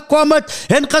iemand gekom het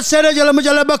en gesê dat julle moet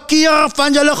julle bekeer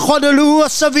van julle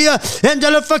goddelose weer en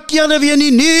julle verkeerde weer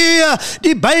nie. Nee,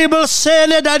 die Bybel sê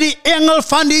net dat die engel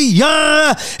van die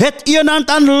Here het iemand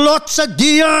aan Lot se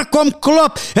deur kom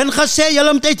klop en gesê,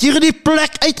 julle moet uit hierdie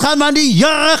plek uitgaan, want die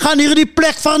Here gaan hierdie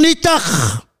plek vernietig.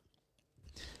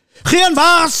 Geen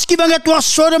waarskuwing het oor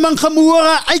Sodom en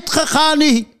Gomora uitgegaan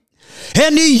nie.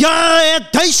 En die Here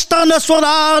het duisternis voor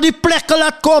haar die plekke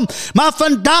laat kom. Maar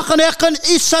vandag en ek in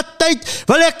u se tyd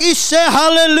wil ek u sê,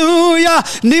 halleluja,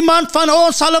 niemand van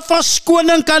ons sal 'n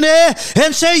verskoning kan hê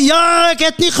en sê, ja, ek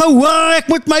het nie gehoor, ek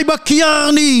moet my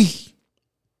bekeer nie.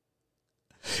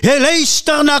 Jy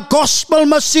luister na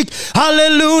gospelmusiek.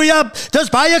 Halleluja. Dis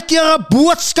baie keer 'n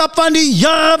boodskap van die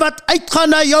Here wat uitgaan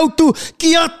na jou toe.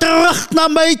 Keer terug na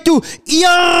my toe.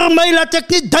 Eer my dat ek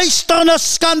nie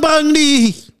duisternis kan bring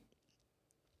nie.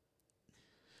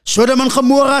 Sodom en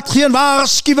Gomorra het geen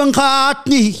waarskuwing gehad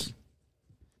nie.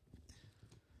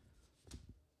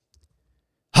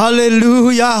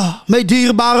 Halleluja. My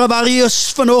dierbare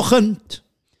Marius vanoggend.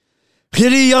 Gee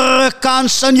die Here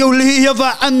kans in jou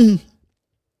lewe in.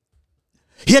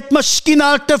 Jy het miskien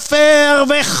al te ver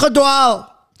weggedwaal,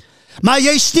 maar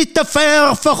jy is nie te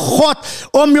ver vir God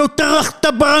om jou terug te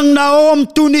bring na hom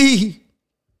toe nie.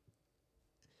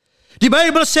 Die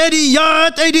Bybel sê die Here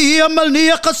het uit die hemel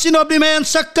neergesien op die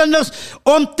mensekinders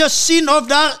om te sien of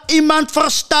daar iemand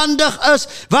verstandig is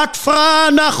wat vra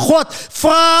na God.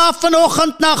 Vra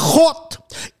vanoggend na God.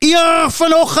 Eer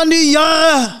vanoggend die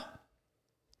Here.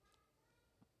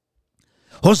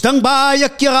 Ons dink baie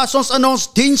keer as ons in ons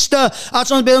dienste, as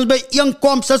ons by ons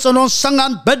bijeenkomste is en ons sing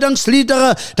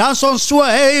aanbiddingsliedere, dan is ons so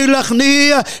heilig.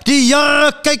 Nee, die Here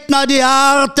kyk na die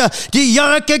harte, die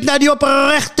Here kyk na die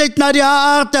oprechtheid na die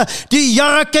harte, die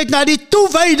Here kyk na die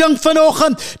toewyding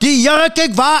vanoggend, die Here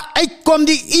kyk waar uitkom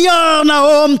die eer na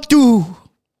hom toe.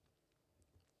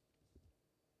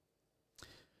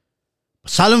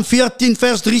 Psalm 14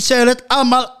 vers 3 sê, hulle het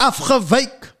almal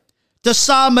afgewyk,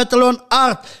 tesaam met hulle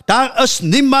aard. Daar is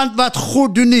niemand wat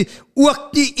goed doen nie, ook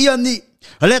nie een nie.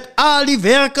 Hulle het al die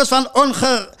werkers van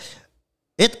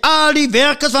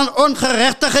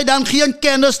ongeregtigheid dan geen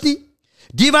kennis nie.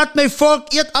 Die wat my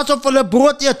volk eet asof hulle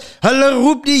brood eet, hulle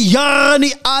roep die Here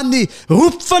nie aan nie.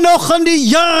 Roep vanoggend die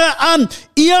Here aan.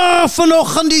 Eer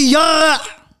vanoggend die Here.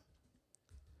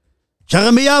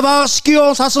 Jeremia waarsku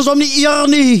ons as ons hom nie eer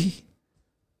nie,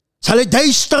 sal hy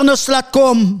duisternis laat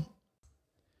kom.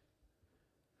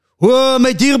 O,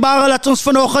 my dierbare, laat ons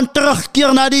vanoggend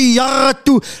terugkeer na die Here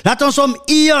toe. Laat ons hom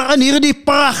eer in hierdie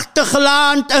pragtige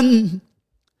land in.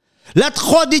 Laat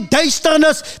God die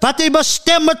duisternis wat hy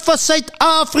bestem het vir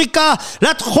Suid-Afrika,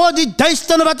 laat God die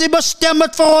duisternis wat hy bestem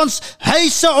het vir ons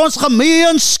huise, ons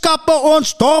gemeenskappe,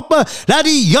 ons dorpe, laat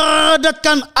die Here dit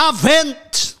kan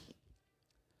afwend.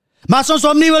 Maar as ons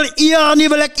hom nie wil eer nie,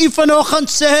 wil ek u vanoggend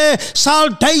sê,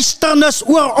 sal duisternis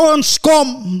oor ons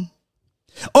kom.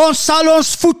 Ons sal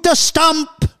ons voete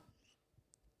stamp.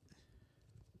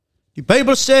 Die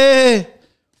Bybel sê,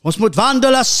 ons moet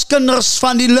wandel as kinders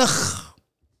van die lig.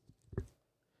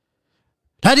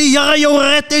 Dat die Here jou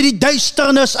red uit die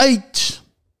duisternis uit.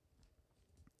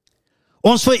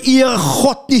 Ons vereer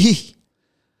God nie.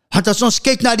 Dat as ons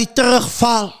kyk na die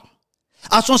terugval,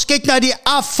 as ons kyk na die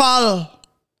afval,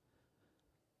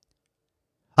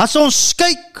 as ons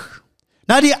kyk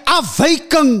na die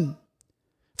afwyking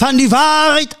van die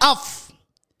waarheid af,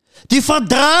 die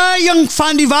verdraaiing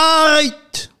van die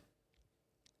waarheid.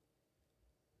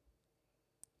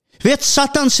 Weet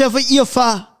Satan sê vir Eva,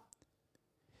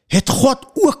 het God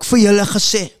ook vir julle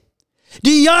gesê.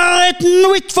 Die Here het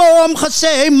nooit vir hom gesê,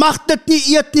 hy mag dit nie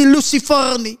eet nie,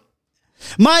 Lucifer nie.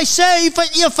 Maar hy sê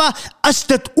vir Eva, is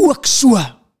dit ook so?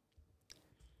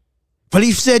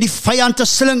 Verlief sê die vyand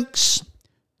is slinks.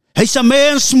 Hy is 'n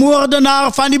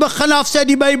mensmoordenaar van die begin af, sê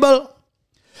die Bybel.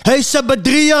 Hy is 'n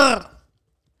bedrieger.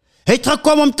 Hy het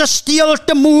gekom om te steel,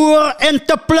 te moer en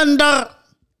te plunder.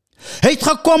 Hy het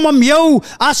gekom om jou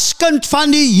as kind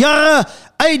van die Here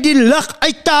uit die lig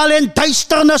uit te haal en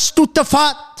duisternis toe te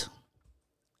vat.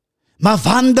 Maar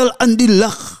wandel in die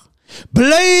lig.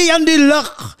 Bly in die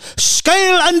lig.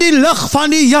 Skuil in die lig van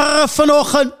die Here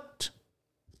vanoggend.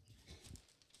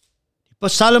 Die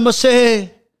Psalme sê,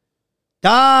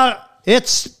 daar het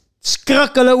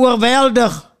skrik hulle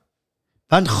oorweldig,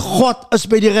 want God is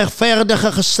by die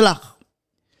regverdige geslag.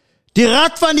 Die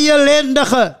rad van die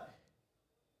ellendige,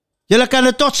 julle kan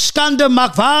dit tot skande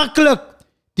maak, werklik,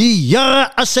 die Here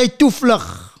is sy toevlug.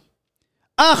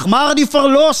 Ag, maar die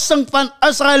verlossing van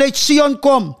Israel uit Sion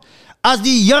kom, as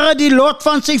die Here die lot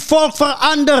van sy volk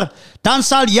verander, dan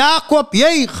sal Jakob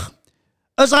juig,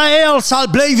 Israel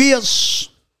sal bly wees.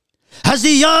 As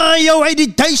die Here jou uit die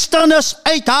duisternis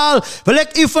uithaal, wil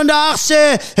ek u vandag sê,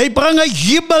 hy bring 'n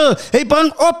jubel, hy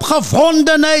bring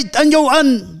opgewondenheid in jou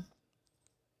in.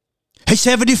 Hy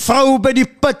sê vir die vrou by die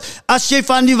put, as jy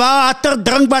van die water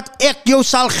drink wat ek jou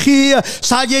sal gee,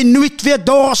 sal jy nooit weer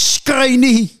dors kry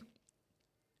nie.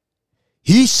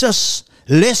 Jesus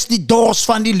les die dors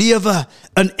van die lewe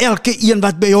in elke een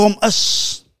wat by hom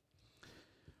is.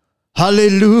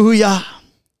 Halleluja.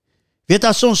 Weet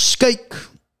as ons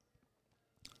kyk,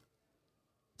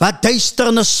 wat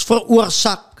duisternis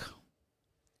veroorsaak.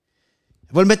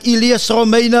 Ek wil met u lees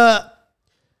Romeine,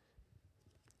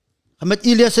 met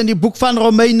u lees in die boek van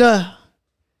Romeine,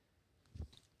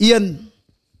 1.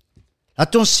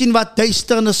 Laat ons sien wat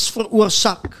duisternis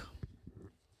veroorsaak.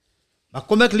 Maar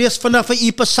kom ek lees vanaf vir u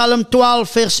Psalm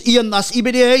 12 vers 1. As u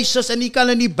by die huis is en u kan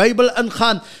in die Bybel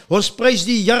ingaan, ons prys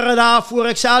die Here daarvoor.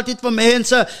 Ek sê altyd vir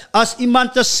mense, as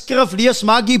iemand 'n skrif lees,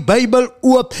 maak die Bybel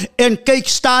oop en kyk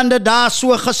staande daar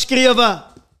so geskrewe.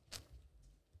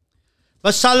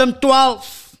 Psalm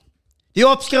 12. Die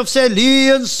opskrif sê,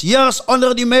 leuns heers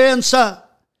onder die mense.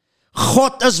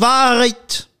 God is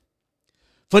waarheid.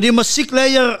 Vir die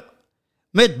musiekleier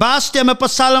met baasstemme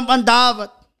Psalm van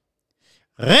Dawid.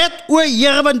 Red o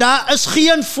Here, want daar is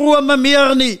geen vrome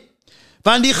meer nie,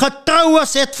 want die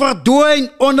getroues het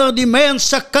verdwyn onder die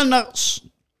mense kinders.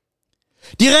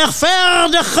 Die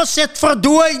regverdiges het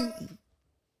verdwyn.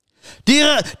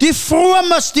 Die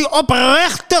vromes, die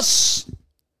opregtes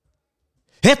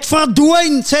het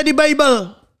verdwyn, sê die Bybel.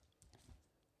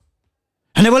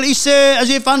 En hy wil sê, as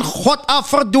jy van God af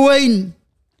verdwyn,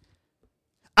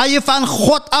 as jy van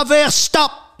God af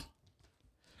wegstap,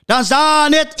 dan is daar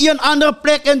net een ander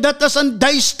plek en dit is in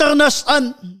duisternis in.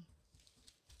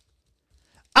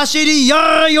 As jy die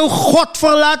Here jou God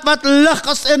verlaat wat lig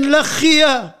is en lig gee,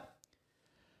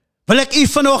 wil ek u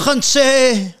vanoggend sê,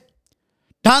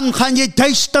 dan gaan jy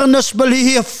duisternis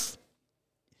beleef.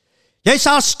 Jy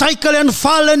sal struikel en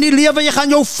val in die lewe, jy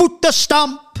gaan jou voete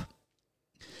stamp.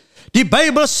 Die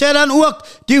Bybel sê dan ook,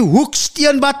 die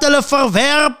hoeksteen wat hulle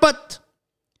verwerp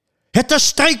het 'n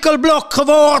struikelblok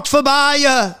geword vir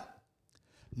baie.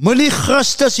 Moenie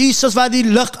Christus Jesus wat die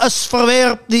lig is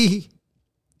verwerp nie.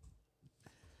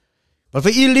 Maar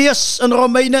vir u lees in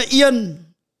Romeine 1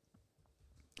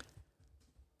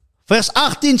 vers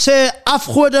 18 sê,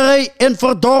 afgoderry en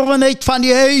verdorwenheid van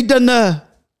die heidene.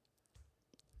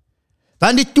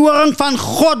 Want die toorn van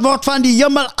God word van die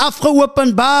hemel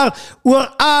afgeopenbaar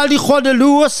oor al die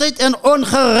goddeloosheid en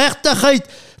ongeregtigheid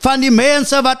van die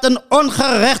mense wat in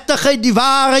ongeregtigheid die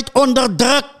waarheid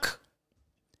onderdruk.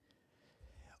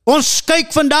 Ons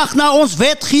kyk vandag na ons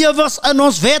wetgewers en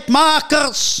ons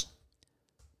wetmakers.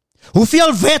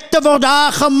 Hoeveel wette word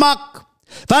daar gemaak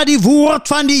wat die woord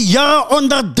van die Here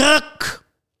onderdruk?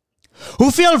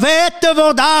 Hoeveel wette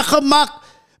word daar gemaak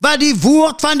wat die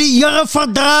woord van die Here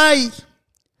verdraai?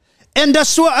 En dit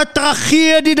is so 'n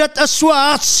tragedie, dit is so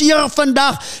hartseer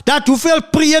vandag, dat hoeveel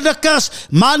predikers,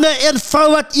 manne en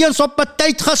vroue wat eens op 'n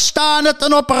tyd gestaan het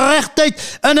in opregtheid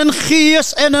en in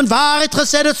gees en in waarheid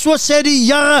gesê het, so sê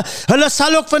die Here, hulle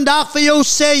sal ook vandag vir jou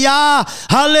sê, ja,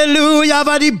 halleluja,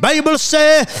 wat die Bybel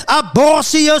sê,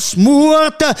 abortus is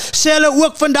moord, sê hulle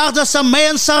ook vandag, dis 'n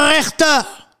menseregte.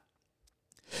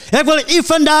 Ek wil u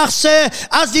vandag sê,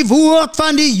 as die woord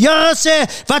van die Here sê,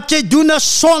 wat jy doen is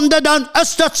sonde, dan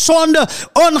is dit sonde,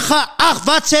 ongeag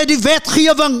wat sê die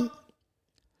wetgewing.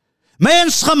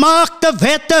 Mensgemaakte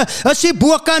wette is nie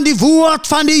bo kan die woord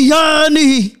van die Here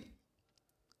nie.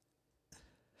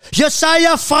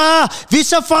 Jesaja vra, wie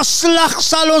se verslag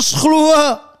sal ons glo?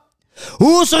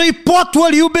 Whose report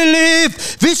will you believe?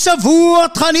 Wie se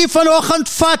woord gaan u vanoggend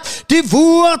vat? Die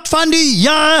woord van die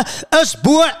Here is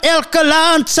bo elke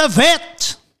land se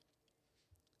wet.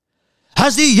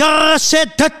 As die Here sê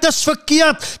dit is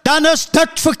verkeerd, dan is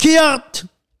dit verkeerd.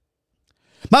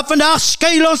 Maar vandag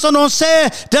skuil ons en ons sê,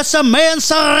 dis 'n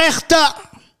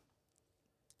menseregte.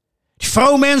 Die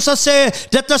vroumense sê,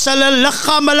 dit is hulle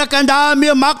liggamelik en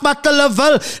daarmee maak wat hulle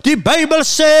wil. Die Bybel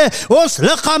sê, ons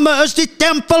liggame is die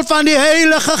tempel van die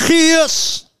Heilige Gees.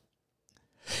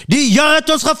 Die Here het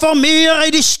ons geformeer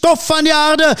uit die stof van die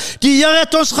aarde. Die Here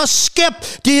het ons geskep.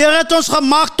 Die Here het ons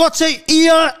gemaak tot sy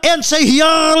eer en sy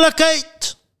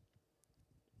heerlikheid.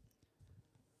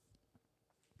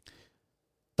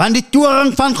 Want die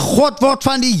toorn van God word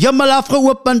van die hemel af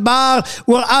geopenbaar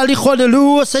oor al die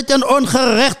goddeloosheid en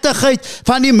ongeregtigheid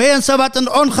van die mense wat in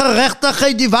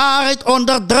ongeregtigheid die waarheid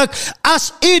onderdruk.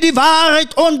 As u die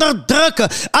waarheid onderdruk,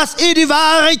 as u die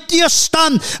waarheid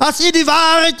teëstaan, as u die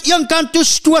waarheid een kant toe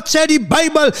stoot, sê die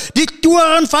Bybel, die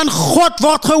toorn van God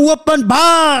word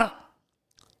geopenbaar.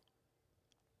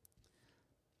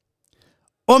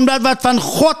 Omdat wat van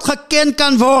God geken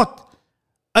kan word,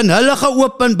 in hulle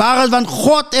geopenbaar is, want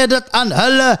God het dit aan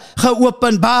hulle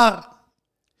geopenbaar.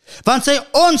 Want sy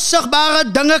onsigbare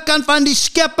dinge kan van die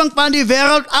skepping van die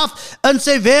wêreld af in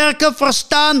sy werke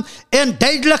verstaan en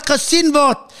duidelik gesien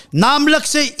word, naamlik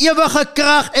sy ewige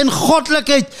krag en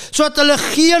goddelikheid, sodat hulle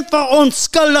geen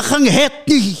verontskuldiging het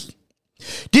nie.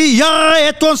 Die Here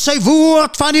het ons sy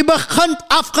woord van die begin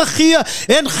afgegee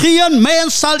en geen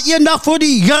mens sal eendag voor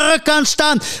die Here kan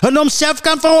staan en homself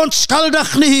kan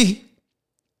verontskuldig nie.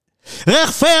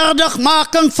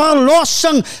 Regverdigmaking,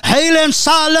 verlossing, heil en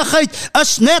saligheid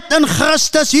is net in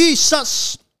Christus Jesus.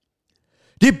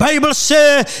 Die Bybel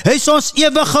sê, hy is ons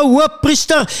ewige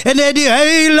hoofpriester en hy het die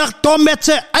heiligdom met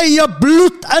sy eie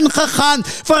bloed ingegaan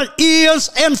vir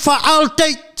eens en vir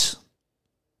altyd.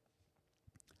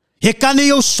 Jy kan nie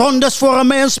jou sondes voor 'n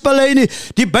mens bely nie.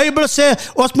 Die Bybel sê,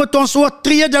 ons moet ons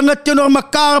oortredinge teenoor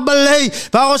mekaar bely,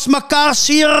 waar ons mekaar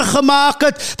seer gemaak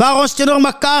het, waar ons teenoor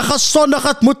mekaar gesondig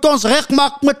het, moet ons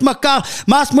regmaak met mekaar,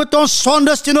 maar ons moet ons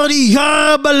sondes teenoor die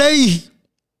Here bely.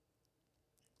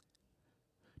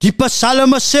 Die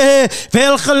psalme sê,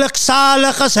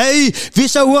 welgeluksalig is hy, wie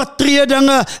sy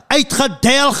oortredinge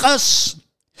uitgedelg is.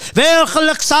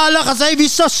 Welgeluksalig is hy, wie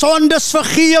sy sondes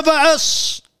vergewe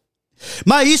is.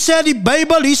 Maar hier sê die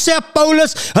Bybel, hier sê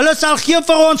Paulus, hulle sal geen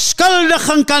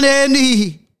verontskuldiging kan hê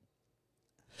nie.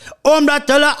 Omdat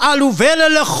hulle alhoewel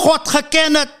hulle God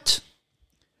geken het.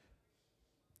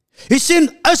 Jy sien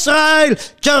Israel,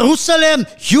 Jerusalem,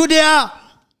 Judea,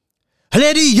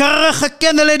 hulle het die Here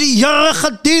geken, hulle het die Here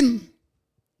gedien.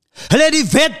 Hulle het die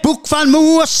wetboek van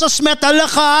Moses met hulle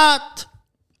gehad.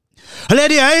 Hulle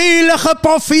het die heilige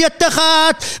profete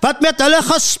gehad, wat met hulle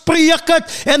gespreek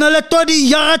het, en hulle tot die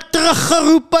Here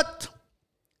teruggeroep het.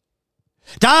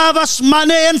 Daar was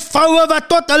manne en vroue wat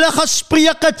tot hulle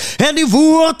gespreek het, en die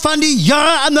woord van die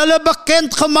Here aan hulle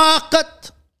bekend gemaak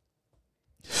het.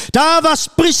 Daar was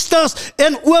priesters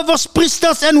en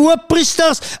owerspriesters en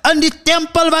hoofpriesters in die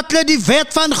tempel wat hulle die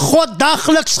wet van God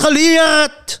dageliks geleer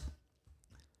het.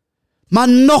 Maar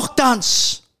nogtans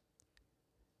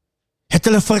het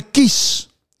hulle verkies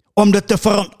om dit te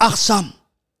veronagsaam.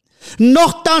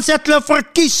 Nogtans het hulle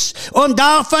verkies om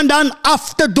daarvandaan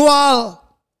af te dwaal.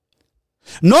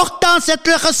 Nogtans het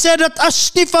hulle gesê dit is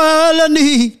nie vir hulle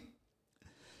nie.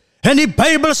 En die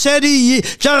Bybel sê,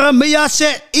 Jeremia sê,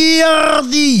 eer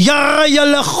die Here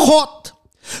julle God,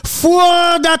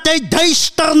 voordat hy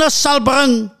duisternis sal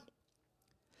bring.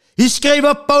 Hier skryf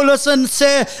Paulus en sê,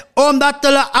 omdat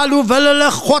hulle alhoewel hulle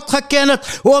God geken het,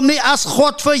 om nie as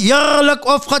God verheerlik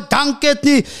of gedank het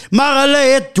nie, maar hulle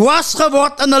het dwaas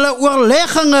geword in hulle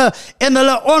oorlegginge en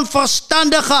hulle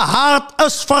onverstandige hart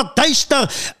is verduister.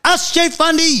 As jy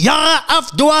van die Here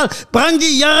afdwaal, bring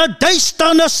die Here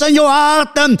duisternis in jou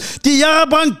hart in. Die Here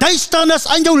bring duisternis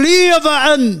in jou lewe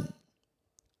in.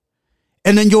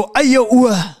 En in jou eie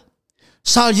oë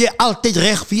sal jy altyd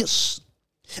reg wees.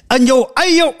 In jou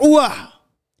eie oë.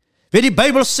 Weet die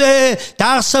Bybel sê,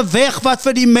 daar is 'n weg wat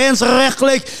vir die mens reg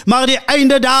lyk, maar die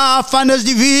einde daarvan is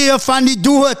die weë van die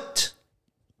dood.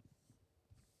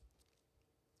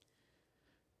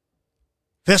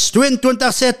 Vers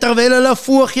 22 sê, terwyl hulle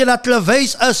voorgee dat hulle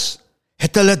wys is,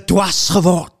 het hulle dwaas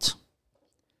geword.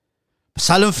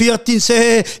 Psalm 14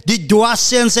 sê, die dwaas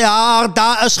sê in sy hart,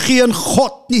 daar is geen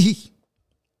God nie.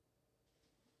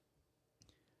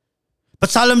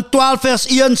 Psalm 12 vers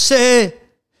 1 sê,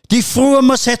 die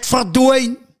vromes het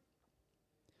verdwyn.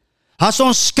 As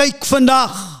ons kyk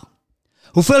vandag,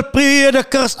 hoeveel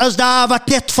predikers is daar wat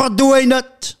net verdwyn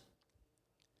het?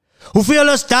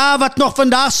 Hoeveel is daar wat nog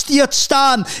vandag steeds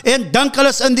staan en dink hulle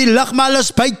is in die lig, maar hulle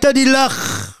is buite die lig?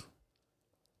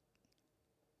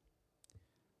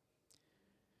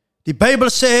 Die Bybel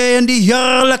sê, en die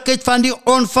heerlikheid van die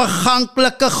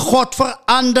onverganklike God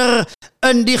verander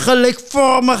in die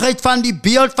gelykvormigheid van die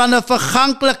beeld van 'n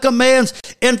verganklike mens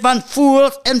en van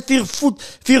voëls en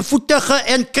viervoetige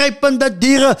en kruipende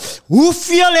diere.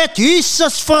 Hoeveel het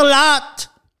Jesus verlaat?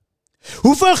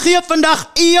 Hoeveel gee vandag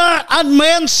eer aan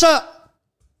mense?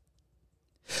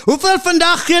 Hoeveel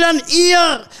vandag gee dan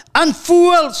eer aan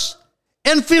voëls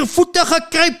en viervoetige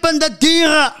kruipende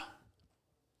diere?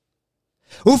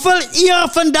 Hoeveel eer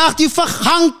vandag die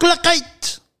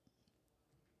verganklikheid?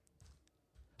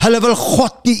 Hulle wil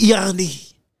God nie eer nie.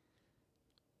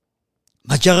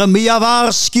 Maar Jeremia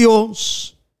waarsku ons,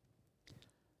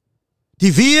 die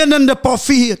wenende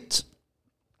profeet,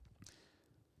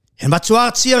 en wat so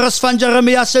hartseer is van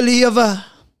Jeremia se lewe,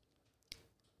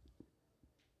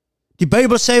 die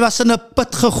Bybel sê hy was in 'n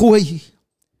put gegooi,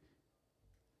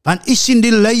 want u sien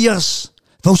die leiers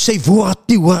wou sy woord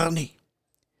nie hoor nie.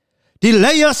 Die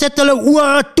leiers het hulle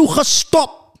ore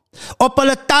toegestop, op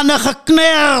hulle tande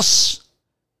gekners,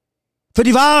 vir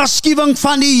die waarskuwing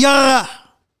van die Here.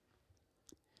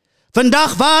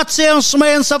 Vandag, wat sê ons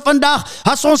mense vandag,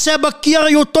 as ons sê bekeer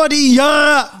jou tot die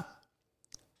Here,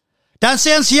 dan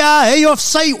sê ons ja, hy of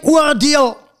sy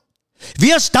oordeel.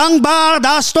 Wees dankbaar,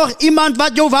 daar is toch iemand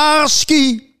wat jou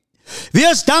waarsku.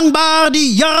 Wees dankbaar,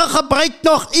 die Here gebruik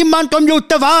nog iemand om jou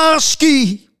te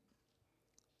waarsku.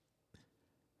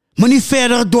 Moenie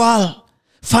verder dwaal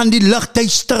van die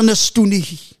ligduisternis toe nie.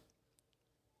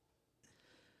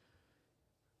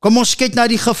 Kom ons kyk na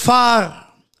die gevaar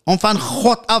om van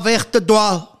God af weg te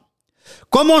dwaal.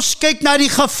 Kom ons kyk na die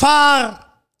gevaar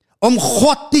om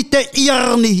God nie te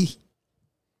eer nie.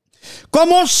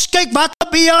 Kom ons kyk wat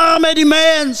gebeur met die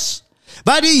mens,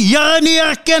 wat die Here nie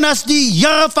erken as die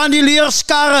Here van die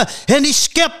leerskare en die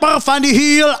skepper van die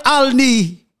heelal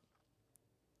nie.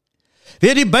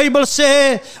 Weet die Bybel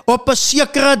sê, op 'n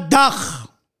sekere dag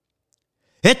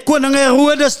het koning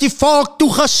Herodes die volk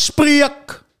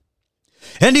toegespreek.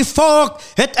 En die volk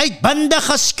het uitbundig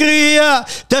geskree,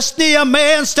 dis nie 'n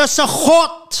mens, dis 'n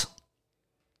God.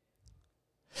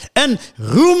 En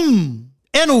roem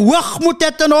en hoogmoed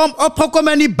het in hom opgekom,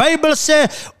 en die Bybel sê,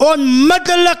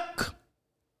 onmiddellik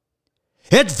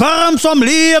het wurms hom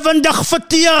lewendig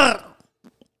verteer.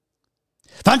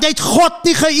 Want hy het God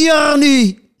nie geëer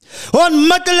nie.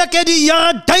 Onmiddellik het die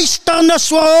Here duisternis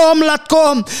voor hom laat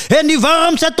kom, en die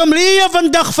wurms het hom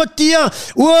lewendig verteer.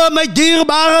 O my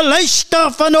dierbare,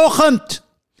 luister vanoggend,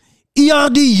 eer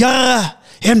die Here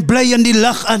en bly in die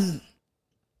lig in.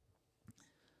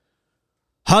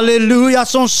 Halleluja,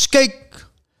 as ons kyk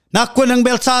na koning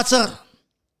Belshazzar.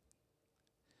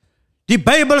 Die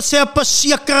Bybel sê op 'n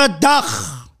sekere dag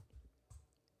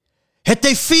het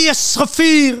hy fees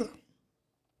gevier.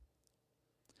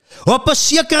 Op 'n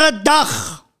sekere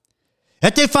dag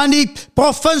het hy van die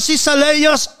provinsiese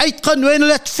leiers uitgenooi en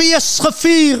hulle het fees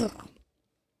gevier.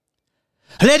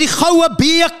 Hulle het die goue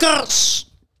bekers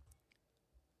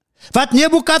wat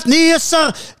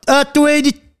Nebukadnesar toe hy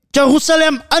die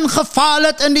Jerusalem ingeval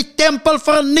het en die tempel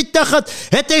vernietig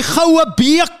het hy goue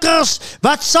bekers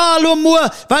wat Salomo,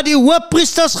 wat die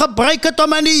hoofpriesters gebruik het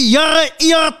om aan die Here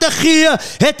eer te gee,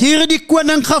 het hierdie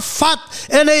koning gevat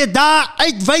en hy het daar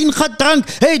uit wyn gedrink,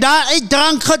 hy het daar uit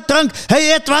drank gedrink, hy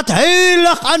het wat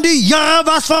heilig aan die Here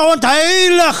was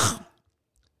verontheilig,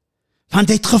 want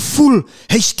hy het gevoel,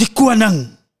 hy is die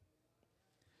koning.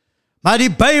 Maar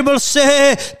die Bybel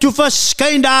sê, toe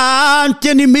verskyn daar aan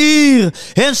teen die muur,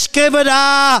 en skryf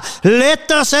daar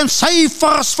letters en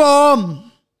syfers vir hom.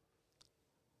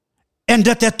 En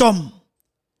dit het hom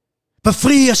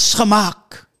bevrees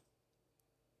gemaak.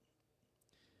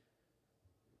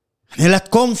 En hy laat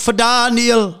kom vir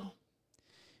Daniel,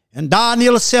 en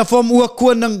Daniel sê vir hom, o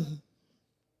koning,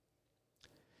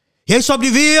 jy is op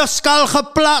die weerskaal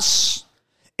geplas,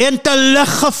 en te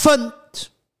lig gevind,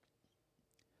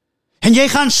 en jy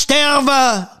gaan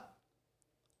sterwe.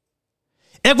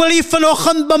 Ek wil u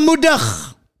vanoggend bemoedig.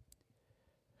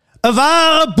 'n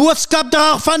ware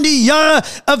boodskapdraer van die Here,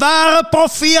 'n ware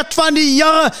profeet van die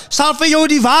Here, sal vir jou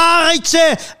die waarheid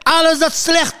sê, alles dat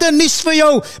slegte nuus vir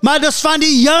jou, maar dis van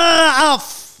die Here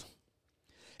af.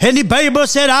 En die Bybel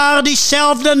sê daar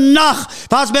dieselfde nag,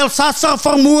 was Belshazzar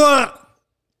vermoor.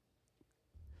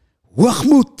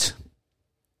 Hoogmoed.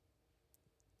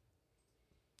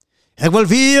 Ek wil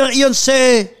weer eens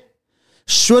sê,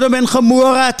 Sodom en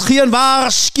Gomorra het geen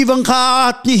waarskuwing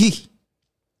gehad nie.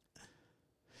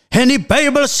 En die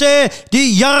Bybel sê, die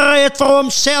Here het vir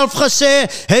homself gesê,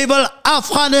 hy wil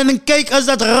afgaan en kyk, is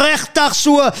dit regtig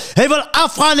so? Hy wil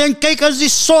afgaan en kyk, is die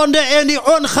sonde en die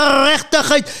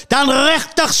ongeregtigheid dan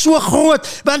regtig so groot?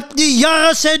 Want die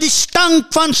Here sê, die stank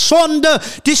van sonde,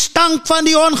 die stank van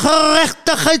die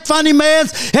ongeregtigheid van die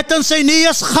mens, het in sy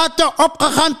neusgatte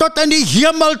opgegaan tot in die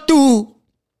hemel toe.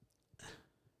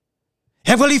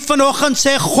 Ek wil vanoggend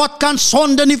sê, God kan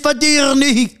sonde nie verduur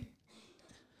nie.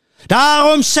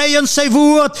 Daarom sê in sy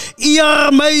woord, eer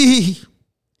my.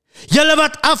 Julle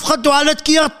wat afgedwaal het,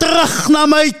 keer terug na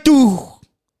my toe.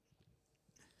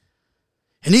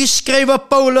 En hier skryf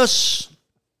Paulus,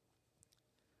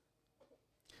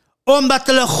 omdat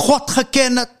hulle God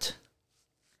geken het,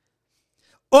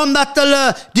 omdat hulle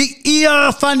die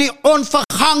eer van die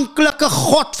onverganklike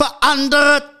God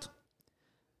verander het,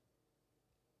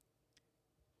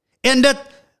 en dit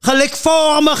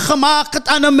gelykvormig gemaak het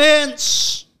aan 'n mens.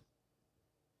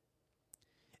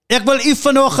 Ek wil u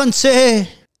vanoggend sê,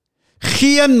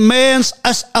 geen mens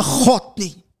is 'n God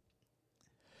nie.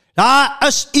 Daar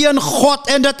is een God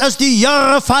en dit is die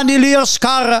Here van die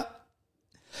leerskare.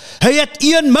 Hy het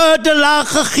een middelaar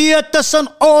gegee tussen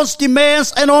ons, die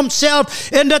mens en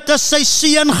homself, en dit is sy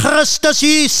seun Christus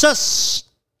Jesus.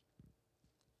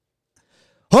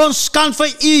 Ons kan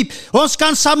vir u, ons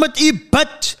kan saam met u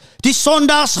bid, die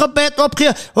sondaagsgebed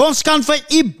opgee, ons kan vir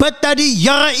u bid dat die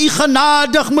Here u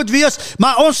genadig moet wees,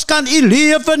 maar ons kan u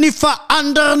lewe nie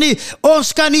verander nie,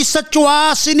 ons kan die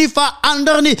situasie nie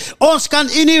verander nie, ons kan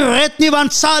u nie red nie,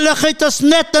 want saligheid is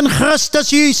net in Christus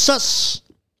Jesus.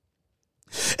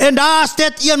 En daar is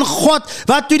dit een God,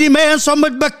 wat toe die mens om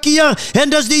moet bekeer, en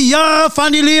dis die Here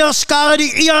van die leerskare,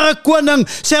 die ere koning,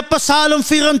 sê Psalm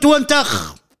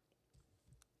 24.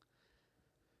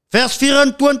 Vers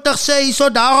 24 sê hy, so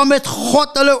daarom het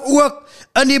God hulle ook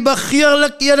in die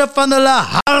begeerlikhede van hulle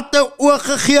harte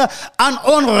oorgegee aan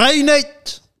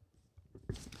onreinheid.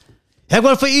 Ek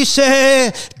wil vir u sê,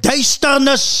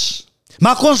 duisternis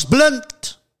maak ons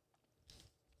blind.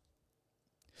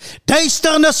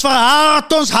 Duisternis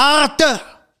verhard ons harte.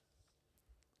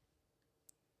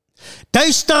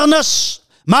 Duisternis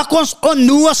maak ons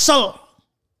onnoosel.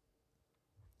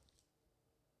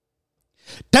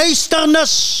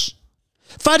 Duisternis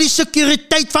van die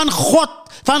sekuriteit van God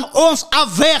van ons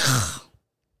af weg.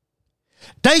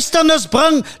 Duisternis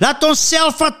bring dat ons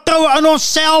selfvertroue in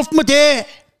onsself moet hê.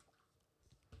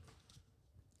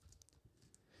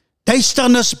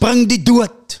 Duisternis bring die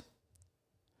dood.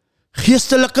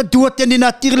 Geestelike dood en die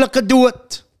natuurlike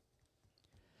dood.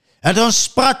 En ons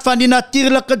praat van die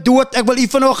natuurlike dood. Ek wil u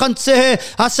vanoggend sê,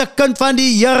 as 'n kind van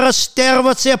die Here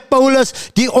sterwe, sê Paulus,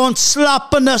 die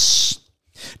ontslappenis.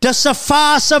 Dis 'n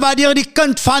fase waardeur die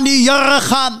kind van die Here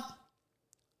gaan.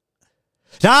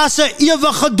 Daar's 'n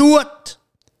ewige dood.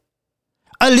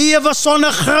 'n lewe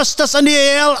sonder Christus in die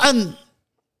hel in.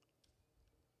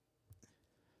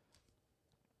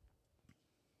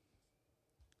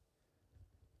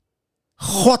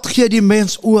 God gee die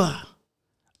mens oor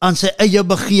aan sy eie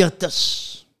begeertes.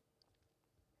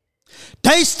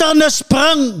 Duisternis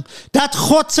bring dat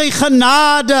God sy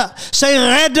genade, sy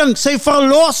redding, sy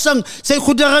verlossing, sy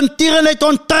goedertierenheid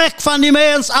onttrek van die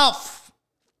mens af.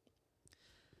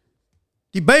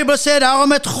 Die Bybel sê,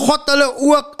 daarom het God hulle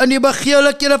ook in die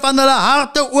begeerlikhede van hulle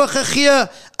harte oorgegee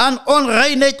aan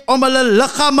onreinheid om hulle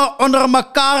liggame onder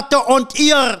mekaar te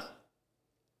onteer.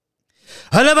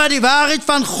 Hulle wat die waarheid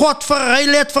van God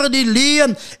verruil het vir die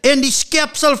leuen en die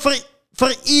skepsel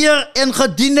vereer en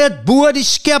gedien het bo die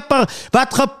skepper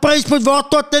wat geprys moet word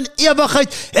tot in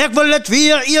ewigheid. Ek wil dit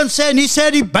weer eens sê, en nie sê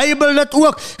die Bybel dit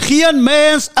ook, geen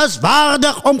mens is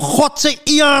waardig om God sy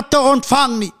eer te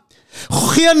ontvang nie.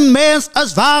 Geen mens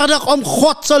is waardig om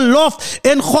God se lof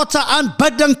en God se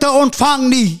aanbidding te ontvang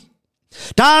nie.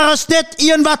 Daar is net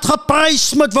een wat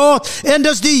geprys moet word, en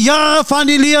dis die Here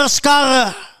van die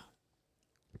leerskare.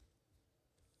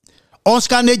 Ons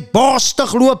kan net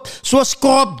borstig loop soos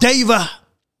kropduwe.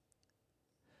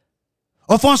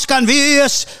 Of ons kan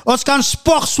wees, ons kan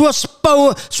spog soos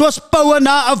poue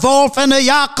na 'n wolf en 'n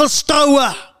jakels troue.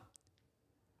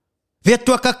 Weet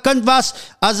toe ek 'n kind was,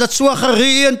 as dit so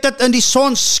gereend het en die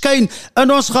son skyn,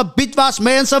 in ons gebied was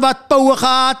mense wat poue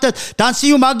gehad het, dan sien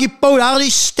jy maak die pou daar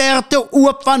die sterte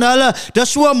oop van hulle,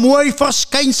 dis so 'n mooi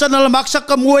verskynsel, hulle maak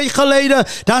sulke mooi geluide,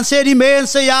 dan sê die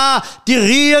mense, ja, die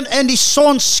reën en die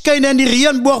son skyn en die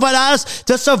reënboog wat daar is,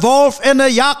 dis 'n wolf en 'n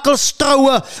jakels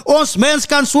troue. Ons mens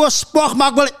kan so spog,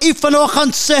 maar ek wil u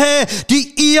vanoggend sê,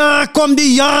 die eer kom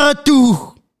die Here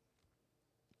toe.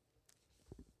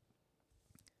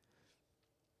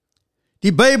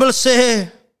 Die Bybel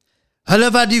sê, hulle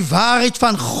wat die waarheid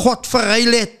van God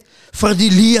verruil het vir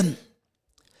die leuen,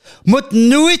 moet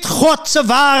nooit God se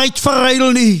waarheid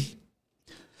verruil nie.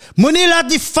 Moenie laat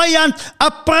die vyand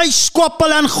 'n prys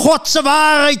koppel aan God se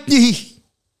waarheid nie.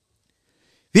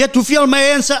 Weet hoeveel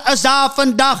mense is daar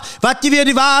vandag wat nie weer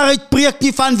die waarheid preek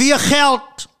nie vanweë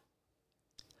geld.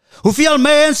 Hoeveel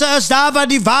mense is daar wat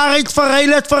die waarheid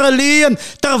verruil het vir 'n leuen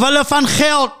ter wille van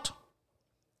geld.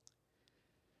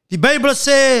 Die Bybel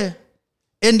sê,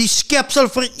 en die skepsel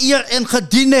vereer en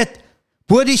gedien het,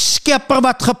 bo die skepper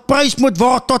wat geprys moet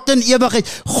word tot in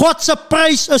ewigheid. God se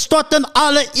prys is tot in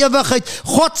alle ewigheid.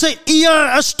 God se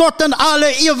eer is tot in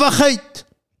alle ewigheid.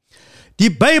 Die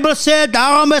Bybel sê,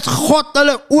 daarom het God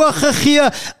hulle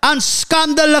oorgegee aan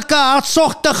skandelike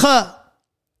hartsogtige.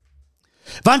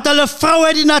 Want hulle vrou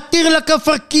het die natuurlike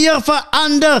verkeer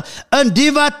verander in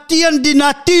die wat teen die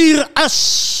natuur is.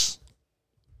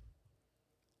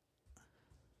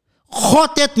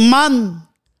 God het man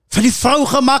vir die vrou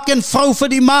gemaak en vrou vir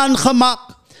die man gemaak.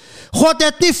 God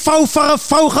het nie vrou vir 'n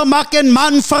vrou gemaak en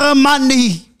man vir 'n man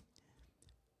nie.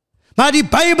 Maar die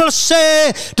Bybel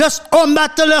sê, dis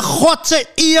omdat hulle God se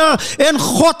eer en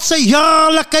God se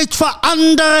heerlikheid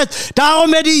verander het.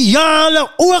 Daarom het die Here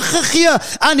hulle oorgegee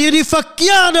aan hierdie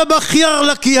verkeerde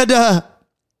begeerlikhede.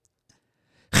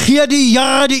 Gee die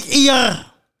Here die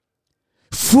eer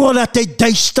voordat hy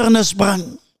duisternis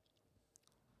bring.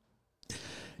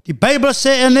 Die Bybel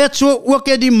sê, en net so ook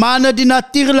het die manne die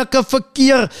natuurlike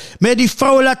verkeer met die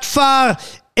vrou laat vaar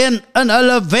en in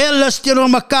hulle wellus teenoor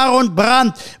mekaar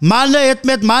ontbrand. Manne het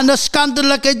met manne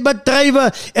skandelikheid bedrywe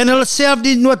en hulle self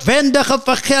die noodwendige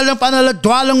vergelding van hulle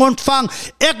dwaling ontvang.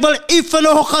 Ek wil u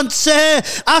vanoggend sê,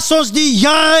 as ons die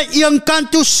Here een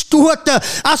kant toe stote,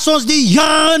 as ons die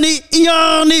Here nie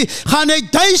eer nie, gaan hy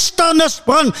duisternis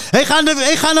bring. Hy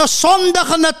gaan 'n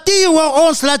sondige natuur oor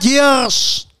ons laat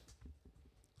heers.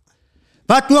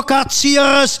 wat ook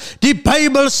hartseer is. Die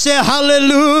Bijbel sê,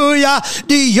 halleluja,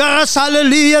 die Here sal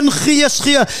hulle in gees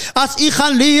gee. As u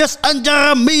gaan lees in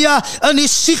Jeremia, in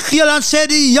Esegiel, dan sê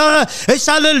die Here, hy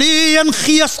sal hulle in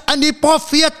gees aan die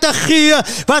profete gee,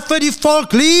 wat vir die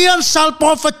volk leen sal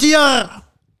profeteer.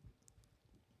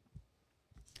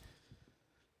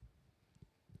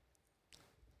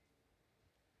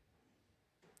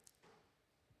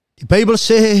 Die Bijbel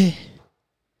sê,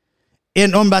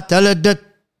 en omdat hulle dit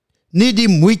nie die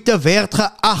moeite werd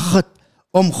geag het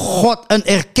om God in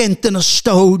erkentenis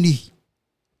te hou nie.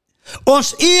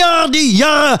 Ons eer die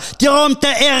Here deur hom te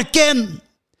erken.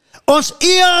 Ons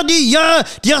eer die Here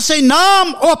deur sy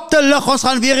naam op te lig. Ons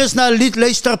gaan weer eens na 'n lied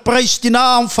luister, prys die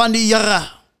naam van die Here.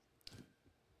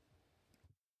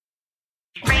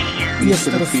 Eerste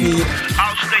rivier,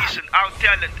 Our station, our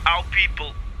talent, our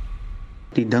people.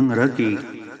 die ding rukkie.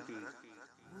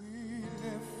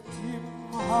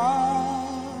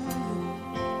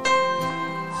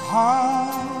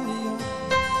 Higher,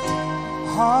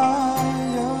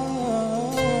 higher.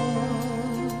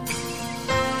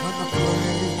 When the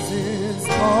praises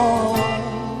go,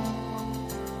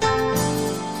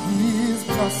 His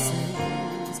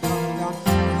blessings come down.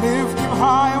 Lift Him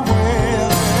high, we'll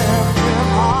lift Him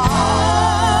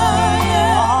higher,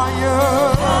 higher,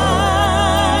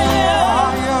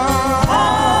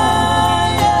 higher.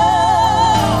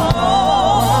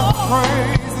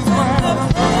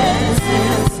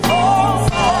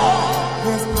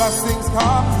 Blessings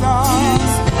come down.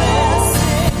 These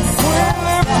blessings we'll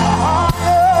lift Him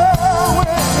higher,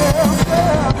 we'll lift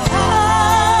Him higher,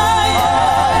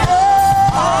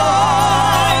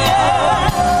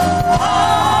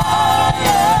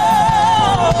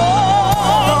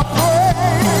 The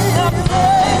praises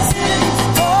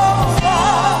come down.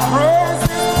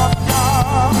 Praises come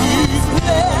down. These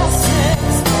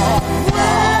blessings come down.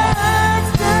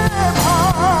 Lift Him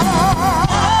high.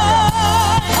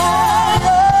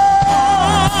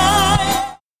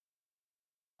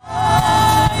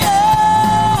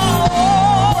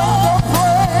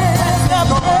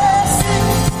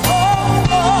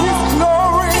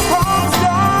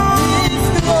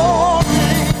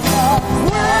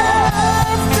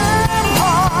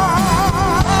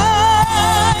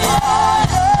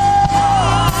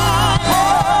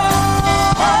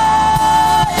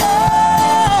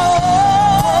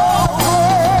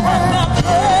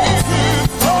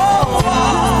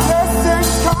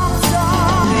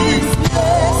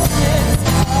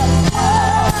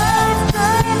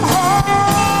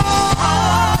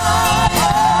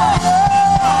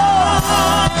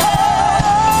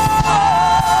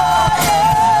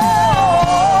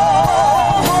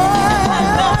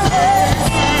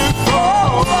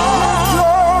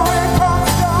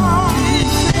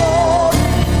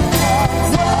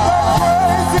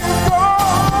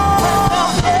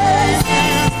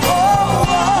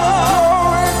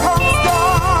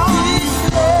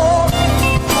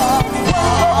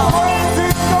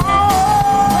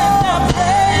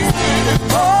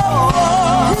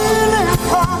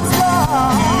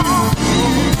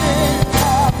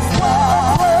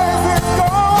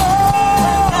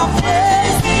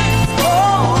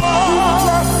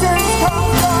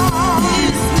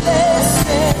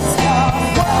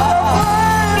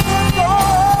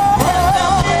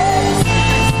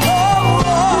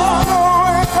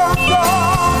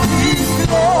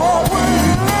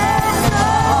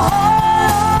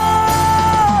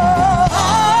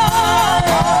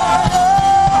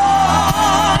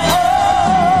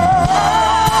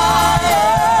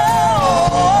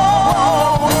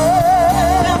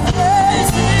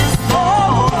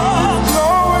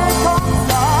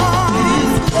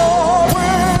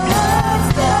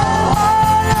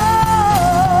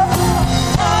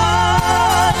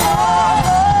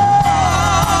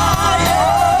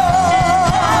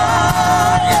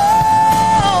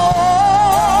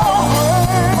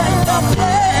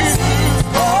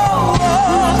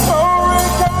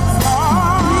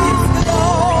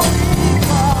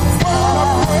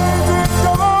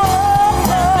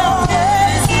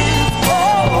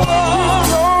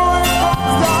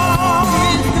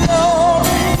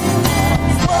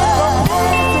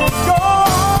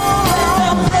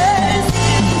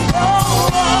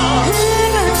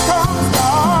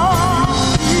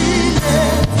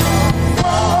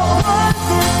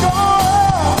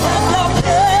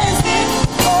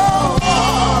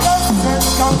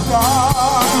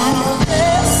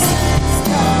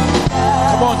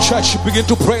 Church, begin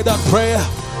to pray that prayer.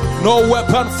 No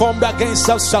weapon formed against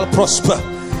us shall prosper,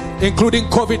 including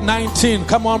COVID-19.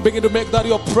 Come on, begin to make that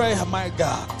your prayer, my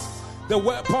God. The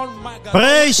weapon, my God.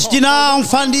 Praise die naam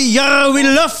van die Here, we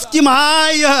lift Him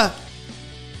higher.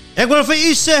 Ek wil vir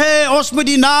u sê, ons moet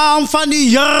die naam van die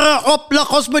Here oplig,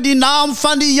 ons moet die naam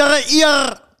van die Here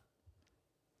eer.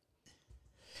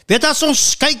 Weet as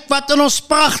ons kyk wat in ons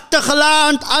pragtige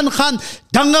land aangaan,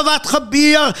 dinge wat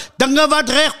gebeur, dinge wat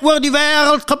reg oor die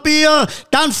wêreld gebeur,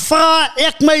 dan vra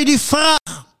ek my die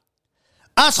vraag,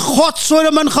 as God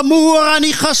Sodom en Gomorra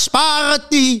nie gespaar het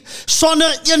nie,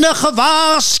 sonder enige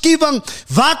waarskuwing,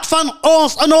 wat van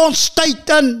ons in ons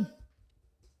tyd in?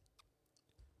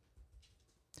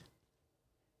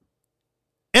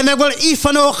 En ek wil u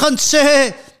vanoggend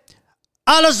sê,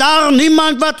 alles daar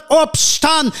niemand wat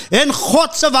opstaan en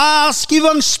God se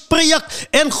waarskuwings spreek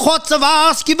en God se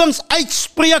waarskuwings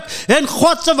uitspreek en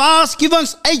God se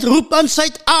waarskuwings uitroep in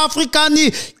Suid-Afrika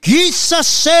nie. Jesus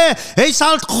sê,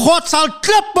 God sal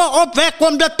klippe opwek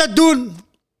om dit te doen.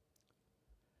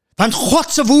 Want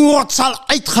God se woord sal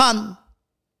uitgaan.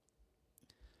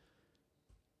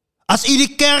 As u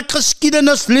die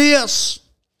kerkgeskiedenis lees,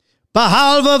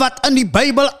 behalwe wat in die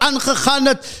Bybel aangegaan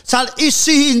het, sal u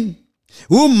sien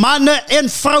hoe manne en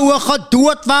vroue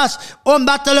gedood was,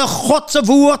 omdat hulle God se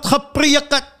woord gepreek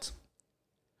het.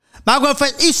 Maar ek wil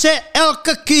vir u sê,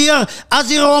 elke keer as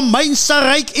die Romeinse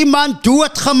Ryk iemand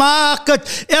doodgemaak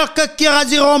het, elke keer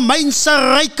as die Romeinse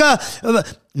Ryke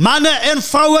manne en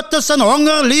vroue tussen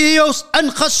hongerleeu's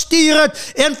ingestuur het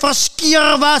en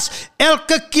verskeer was,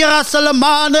 elke keer as hulle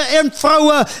manne en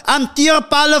vroue aan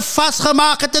teerpale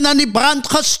vasgemaak het en aan die brand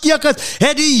gesteek het,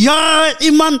 het die Here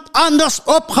iemand anders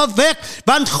opgewek,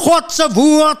 want God se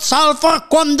woord sal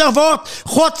verkondig word,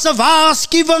 God se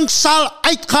waarskuwing sal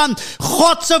uitgaan,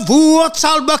 God se woord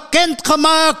sal bekend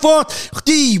gemaak word,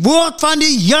 die woord van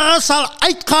die Here sal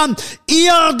uitgaan,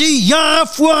 eer die Here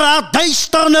voor haar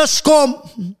duisternis kom.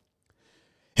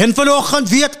 En vanoggend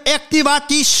weet ek nie wat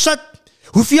hier sit,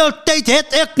 hoeveel tyd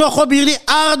het ek nog op hierdie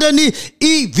aarde nie,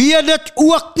 u weet dit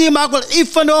ook nie, maar ek wil u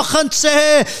vanoggend sê,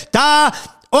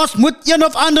 ons moet een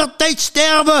of ander tyd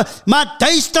sterwe, maar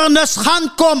duisternis gaan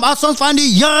kom, as ons van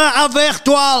die Here af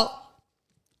wegdwaal.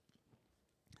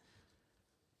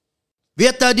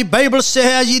 Weet dat die Bybel sê,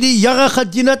 as jy die Here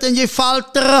gedien het en jy val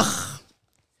terug,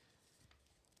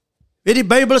 weet die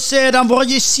Bybel sê, dan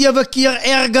word jy 7 keer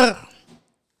erger.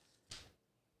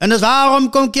 En dus waarom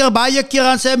kom baie keer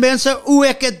aan sê mense,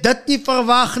 ek het dit nie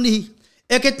verwag nie.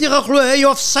 Ek het nie geglo hy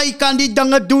of sy kan die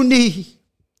dinge doen nie.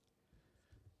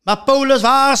 Maar Paulus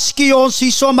waarsku ons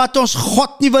hierso, omdat ons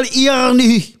God nie wil eer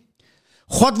nie.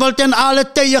 God wil ten alle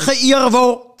tye geëer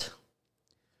word.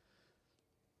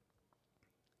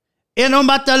 En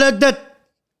omdat hulle dit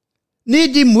nie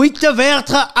die moeite werd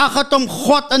geag het om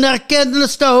God in erkenning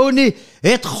te hou nie,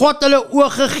 het God hulle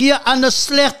oorgegee aan 'n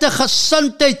slegte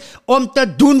gesindheid om te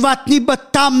doen wat nie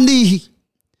betam nie.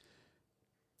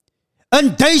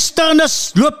 In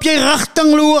duisternis loop jy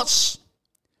rigtingloos.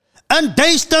 In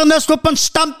duisternis loop en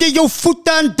stamp jy jou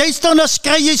voete, in duisternis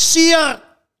kry jy seer.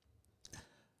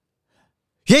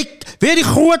 Jy weet die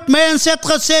groot mense het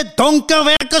gesê, donker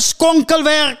werk is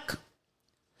konkelwerk.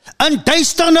 In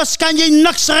duisternis kan jy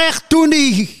niks reg doen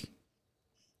nie.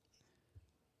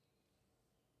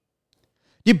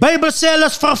 Die Bybel sê, hulle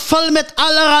is vervul met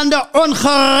allerhande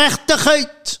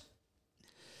ongeregtigheid.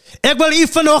 Ek wil u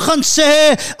vanoggend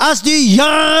sê, as die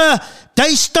Here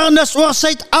duisternis oor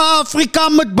Suid-Afrika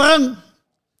moet bring,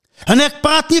 en ek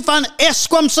praat nie van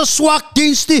Eskom se swak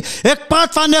diens nie, ek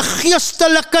praat van 'n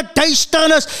geestelike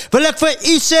duisternis, wil ek vir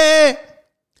u sê,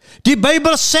 die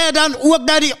Bybel sê dan ook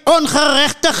dat die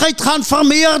ongeregtigheid gaan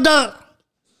vermeerder.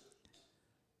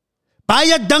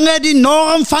 Baie dinge die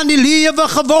norm van die lewe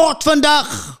geword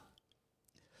vandag.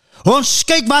 Ons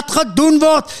kyk wat gedoen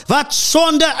word, wat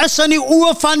sonde is in die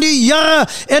oë van die Here,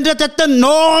 en dit het 'n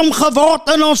norm geword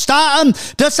in ons daarin.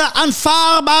 Dis 'n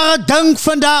aanvaarbare ding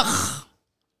vandag.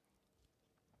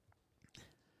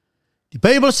 Die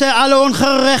Bybel sê alle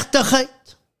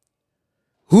ongeregtigheid,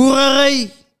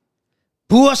 hoerery,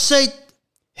 boosheid,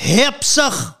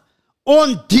 hebsug,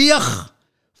 ondeug,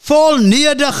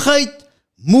 volnedigheid,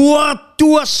 moord,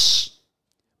 toos,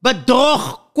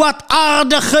 bedrog,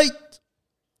 kwaadaardigheid.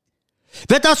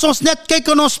 Weet as ons net kyk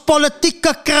in ons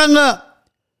politieke kringe,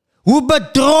 hoe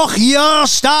bedrog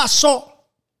heers daar so.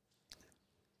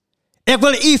 Ek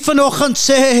wil u vanoggend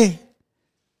sê,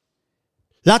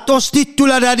 laat ons nie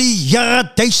toelaat dat die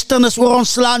Here duisternis oor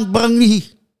ons land bring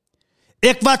nie.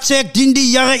 Ek wat sê, ek dien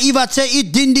die Here, u wat sê, u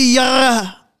dien die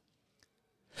Here.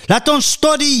 Laat ons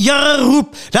tot die Here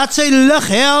roep, dat sy lig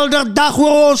helder dag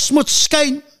oor ons moet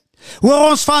skyn, oor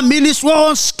ons families,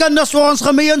 oor ons kinders, oor ons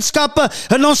gemeenskappe,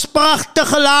 in ons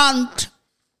pragtige land.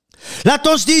 Laat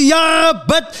ons die Here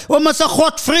bid, om ons 'n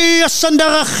godvreesende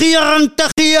regering te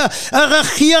gee, 'n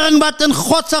regering wat in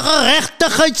God se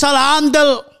geregtigheid sal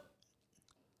handel.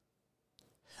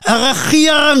 'n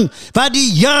regering wat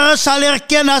die Here sal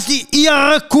erken as die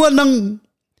erekoning,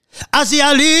 as die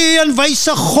alleen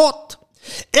wyse God.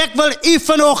 Ek wil u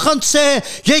vanoggend sê,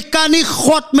 jy kan nie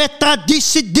God met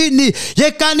tradisie dien nie,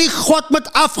 jy kan nie God met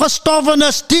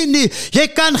afgestorwenes dien nie, jy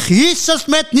kan Jesus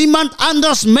met niemand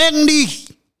anders meng nie.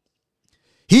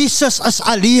 Jesus is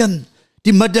alleen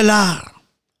die middelaar.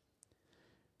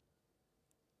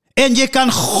 En jy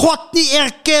kan God nie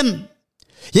erken,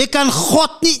 jy kan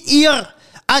God nie eer,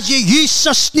 as jy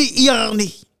Jesus nie eer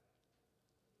nie.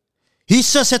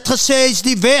 Jesus het gesê, hy is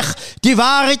die weg, die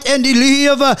waarheid en die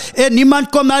lewe, en niemand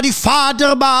kom na die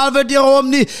Vader behalwe deur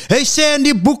hom nie. Hy sê in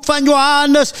die boek van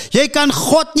Johannes, jy kan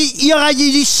God nie eer, as jy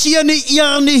die Seun nie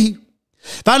eer nie.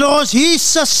 Wanneer ons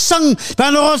Jesus sing,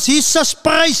 wanneer ons Jesus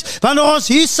prys, wanneer ons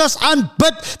Jesus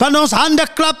aanbid, wanneer ons hande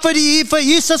klap vir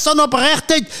Jesus in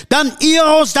opregtheid, dan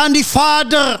eer ons dan die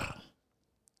Vader.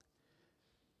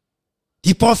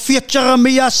 Die profeet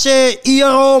Jeremia sê,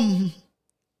 eer hom,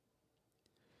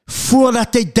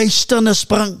 voordat hy duisternis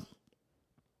bring.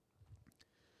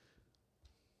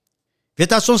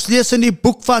 Weet, as ons lees in die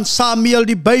boek van Samuel,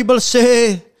 die Bybel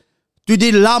sê, toe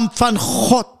die lamp van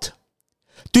God,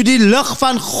 toe die lig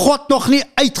van God nog nie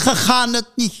uitgegaan het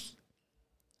nie.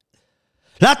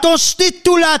 Laat ons nie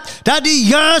toelaat dat die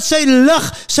Here sy lig,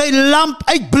 sy lamp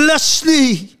uitblus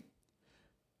nie.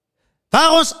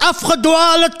 Waar ons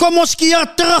afgedwaal het, kom ons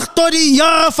keer terug tot die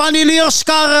Here van die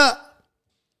leerskare.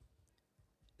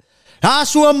 Daar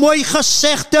is so 'n mooi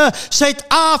gesegde,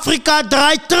 Suid-Afrika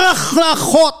draai terug na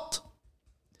God.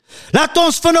 Laat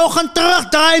ons vanoggend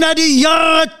terugdraai na die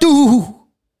Here toe.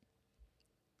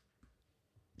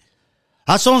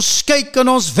 As ons kyk in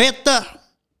ons wette,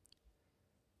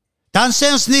 dan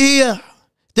sê ons nie,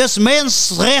 dis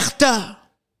mensregte.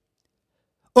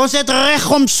 Ons het reg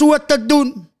om so te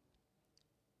doen.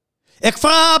 Ek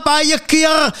vra baie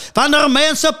keer, wanneer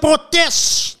mense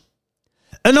protes,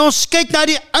 en ons kyk na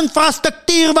die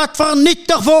infrastruktuur wat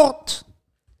vernietig word.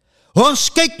 Ons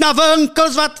kyk na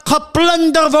winkels wat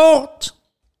geplunder word.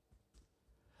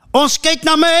 Ons kyk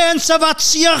na mense wat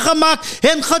seer gemaak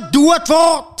en gedood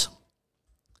word.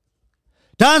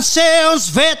 Dan sê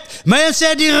ons wet, mense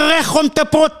het die reg om te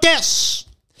protes.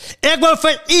 Ek wil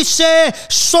vir u sê,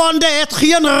 sonde het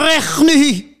geen reg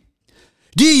nie.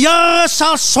 Die Here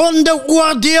sal sonde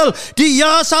oordeel, die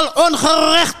Here sal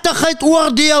ongeregtigheid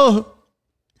oordeel.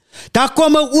 Daar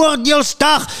kom 'n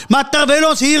oordeelsdag, maar terwyl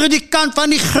ons hier in die kant van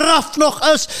die graf nog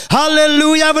is,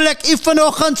 halleluja, wil ek u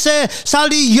vanoggend sê, sal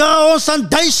die Here ons in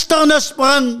duisternis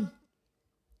bring.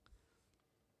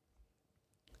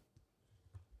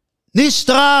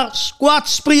 Nistraars,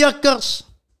 kwaadsprekers,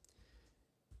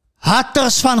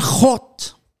 haters van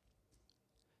God,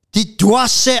 die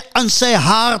dwaas sê in sy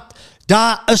hart,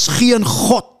 daar is geen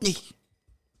God nie.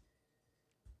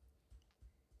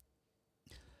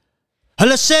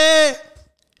 Hulle sê,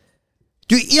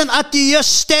 toe een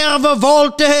ateïs sterwe wil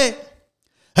hê,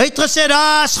 hy het gesê,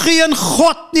 daar is geen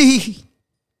God nie.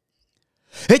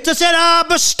 Hy het gesê, daar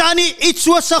bestaan nie iets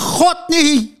soos 'n God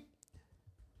nie.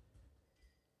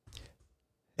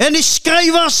 En die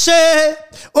skrywer sê,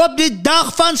 op die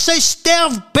dag van sy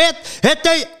sterfbed, het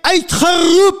hy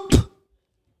uitgeroep.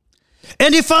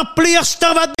 En die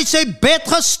verpleegster wat by sy bed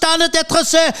gestaan het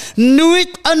gesê,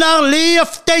 nooit in haar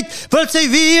leeftyd wil sy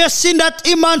weer sien dat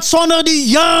iemand sonder die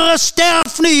Here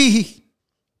sterf nie.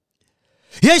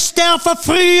 Jy sterf 'n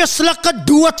vreeslike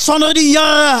dood sonder die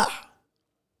Here.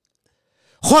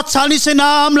 God sal nie sy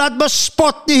naam laat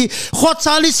bespot nie. God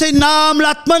sal nie sy naam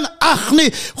laat minag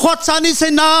nie. God sal nie sy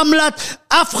naam laat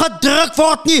afgedruk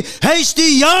word nie. Hy is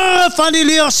die Here van die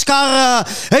leerskare.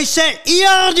 Hy sê,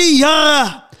 eer die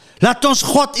Here. Laat ons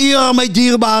God eer, my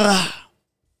dierbare.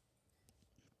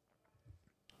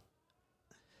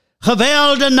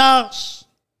 Geweldenaars,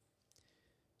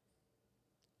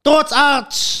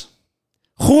 trotsaards,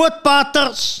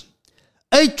 grootpaters,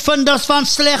 uitvinders van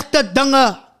slegte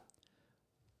dinge,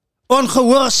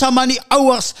 ongehoorsaam aan die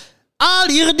ouers,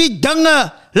 al hierdie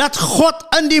dinge, laat God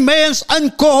in die mens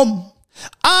inkom.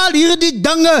 Al hierdie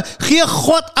dinge gee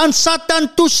God aan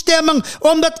Satan toestemming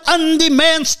om dit in die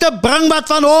mens te bring wat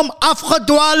van hom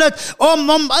afgedwaal het, om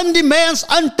hom in die mens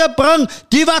in te bring,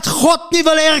 die wat God nie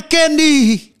wil herken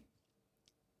nie.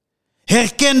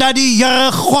 Herken dat die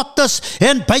Here God is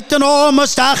en buiten hom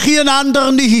is daar geen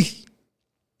ander nie.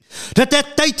 Dit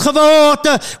het tyd geword,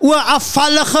 o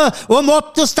afvallige, om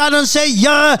op te staan en sê,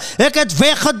 Here, ek het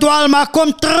weggedwaal, maar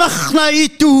kom terug na U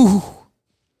toe.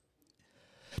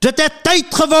 Dit het tyd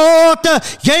geword,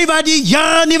 jy wat die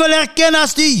Here nie wil herken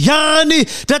as die Here nie,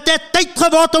 dit het tyd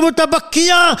geword om te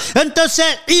bekeer en te sê,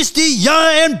 is die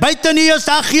Here en buiten U is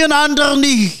daar geen ander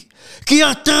nie.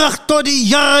 Keer terug tot die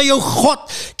Here jou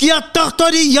God. Keer terug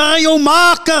tot die Here jou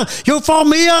maker, jou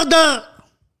formeerder.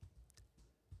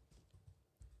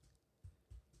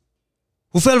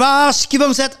 Hoeveel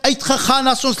waarskuwings het uitgegaan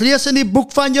as ons lees in die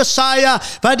boek van Jesaja,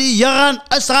 wat die Here aan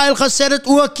Israel gesê het,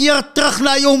 o keer terug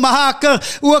na jou maker,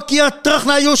 o keer terug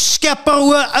na jou skepper,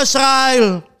 o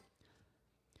Israel.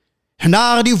 En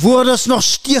daar die woorde is nog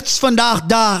steeds vandag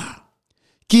daar.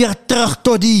 Keer terug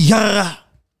tot die Here.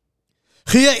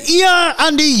 Gee eer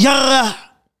aan die Here.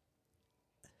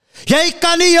 Jy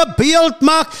kan nie 'n beeld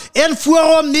maak en voor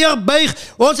hom neerbuig.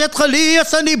 Ons het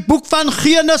gelees in die boek van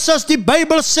Genesis, die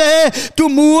Bybel sê, toe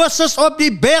Moses op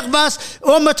die berg was,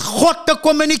 om met God te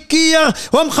kommunikeer,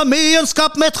 om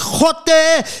gemeenskap met God te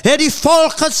hê, het die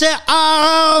volk gesê,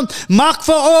 Aaron, maak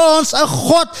vir ons 'n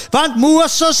God, want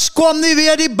Moses kom nie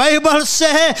weer, die Bybel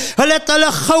sê, hulle het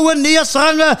hulle goue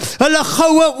neusringe, hulle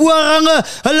goue oorringe,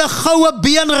 hulle goue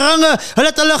beenringe, hulle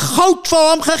het hulle goud vir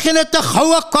hom gegee, het 'n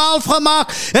goue kalf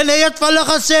gemaak, en hy het vir hulle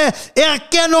gesê,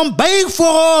 erken hom, buig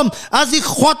voor hom, as die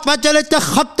God wat julle uit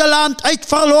Egipte land uit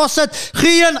verlos het,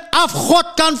 geen afgod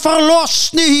kan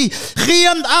verlos nie,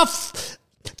 geen af,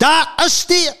 daar is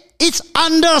nie iets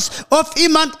anders, of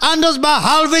iemand anders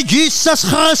behalwe Jesus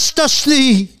Christus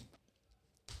nie.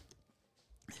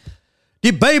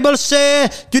 Die Bybel sê,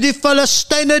 toe die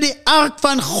Filistyne die ark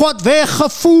van God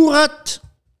weggevoer het,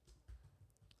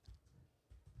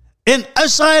 en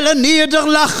Israel 'n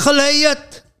nederlag gelei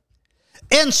het,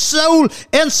 en Saul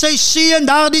en sy seun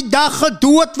daardie dag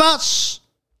gedood was,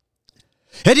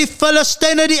 het die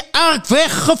Filistyne die ark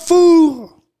weggevoer.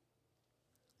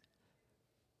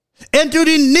 En toe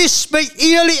die nuus by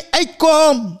Eli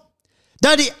uitkom,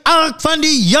 dat die ark van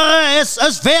die Here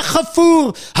is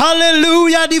weggevoer,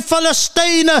 halleluja, die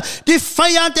Filistyne, die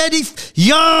vyand het die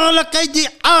jaarlikheid die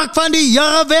ark van die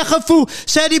Here weggevoer,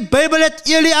 sê die Bybel het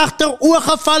Eli agteroor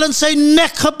geval en sy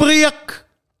nek gebreek.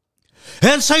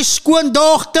 En sy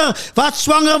skoondogter, wat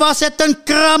swanger was, het in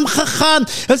kram gegaan,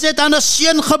 en sy het aan 'n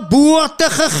seun geboorte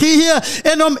gegee,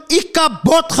 en hom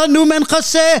Ikabod genoem en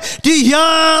gesê, die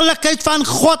jaarlikheid van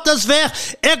God is weg,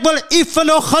 ek wil u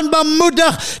vanoggend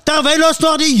bemoedig, terwyl ons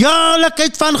nog die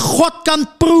jaarlikheid van God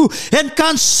kan proe, en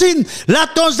kan sien,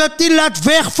 laat ons dit nie laat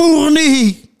wegvoer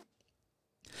nie.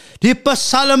 Die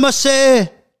psalme sê,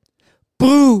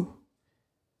 proe,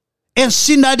 en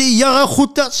sien dat die Here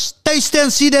goed is. Taste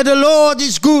and see that the Lord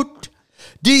is good.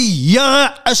 Die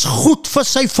Here is goed vir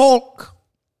sy volk.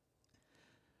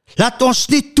 Laat ons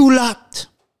nie toelaat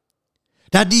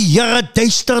dat die Here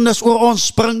duisternis oor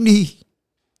ons bring nie.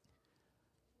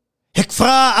 Ek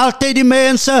vra altyd die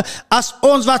mense, as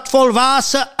ons wat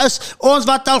volwasse is, ons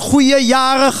wat al goeie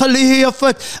jare geleef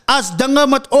het, as dinge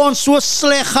met ons so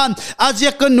sleg gaan, as die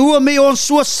ekonomie ons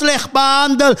so sleg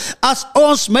behandel, as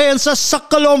ons mense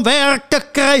sukkel om werk te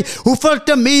kry, hoeveel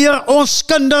te meer ons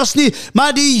kinders nie,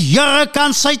 maar die Here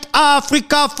kan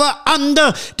Suid-Afrika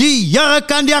verander, die Here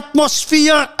kan die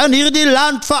atmosfeer in hierdie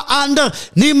land verander,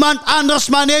 niemand anders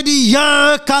maar net die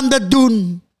Here kan dit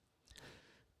doen.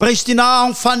 Prys die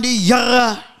naam van die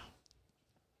Here.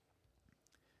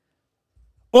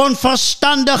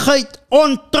 Onverstandigheid,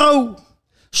 ontrou,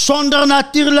 sonder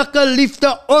natuurlike liefde,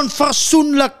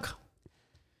 onversoenlik.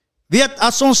 Weet,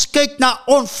 as ons kyk na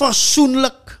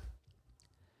onversoenlik,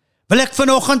 wil ek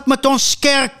vanoggend met ons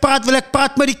kerk praat, wil ek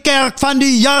praat met die kerk van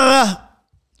die Here.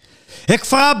 Ek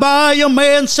vra baie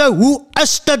mense, hoe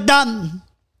is dit dan?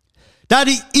 Dat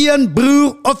die een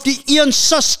broer of die een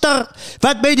suster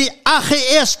wat by die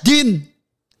AGS dien,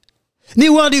 nie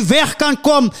oor die weg kan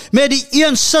kom met die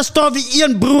een suster of die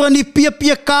een broer in die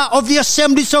PPK of die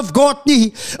Assemblies of God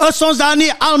nie, is ons daar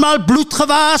nie allemaal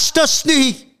bloedgewaastes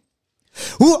nie.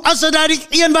 Hoe is dit dat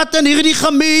die een wat in hierdie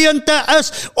gemeente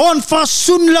is,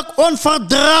 onversoenlik,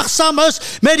 onverdraagsaam is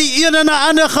met die een in 'n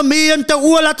ander gemeente,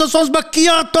 laat ons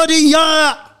bekeer tot die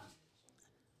Here.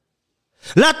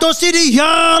 Laat ons nie die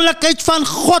heerlikheid van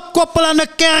God koppel aan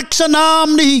 'n kerk se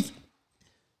naam nie.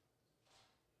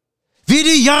 Wie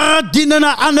die Here dien in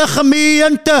 'n ander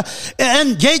gemeente,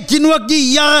 en jy dien ook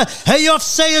die Here, hy of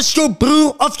sy is jou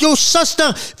broer of jou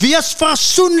suster, wees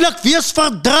versoenlik, wees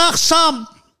verdraagsaam.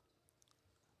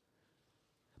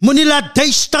 Moenie laat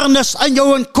duisternis aan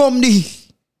jou inkom nie.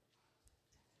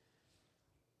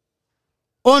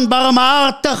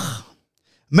 Onbarmhartig.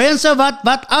 Mense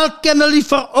wat al ken hulle die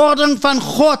verordening van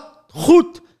God,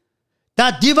 goed,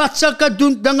 dat die wat sulke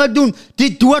dinge doen,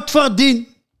 die dood verdien.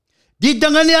 die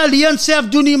dinge nie alleen self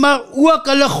doen nie, maar ook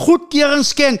hulle goedkeuring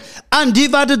skenk aan die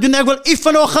wat dit doen. Ek wil u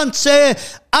vanoggend sê,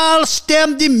 al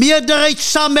stem die meerderheid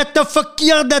saam met 'n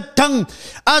verkeerde ding,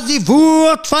 as die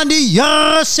woord van die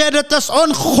Here sê dit is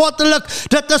ongoddelik,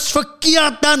 dit is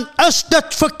verkeerd, dan is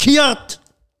dit verkeerd.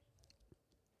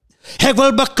 Ek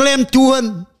wil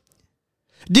beklemtoon,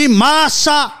 die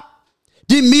massa,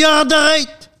 die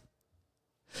meerderheid,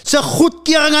 se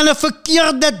goedkeuring aan 'n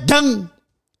verkeerde ding,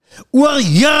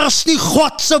 oorheers nie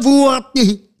God se woord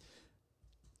nie.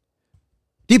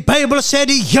 Die Bybel sê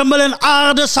die hemel en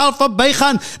aarde sal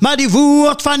verbygaan, maar die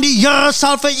woord van die Here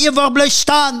sal vir ewig bly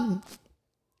staan.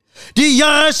 Die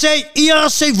Here sê eer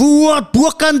sy woord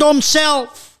bokant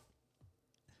homself.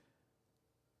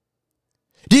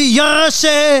 Die Here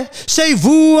sê sy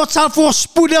woord sal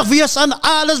voorspoedig wees aan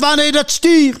alles wanneer hy dit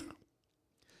stuur.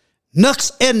 Niks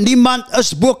en niemand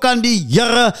is bokant die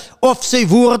Here of sy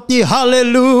woord nie.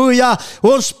 Halleluja.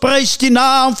 Ons prys die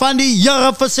naam van die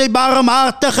Here vir sy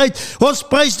barmhartigheid. Ons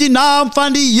prys die naam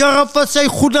van die Here vir sy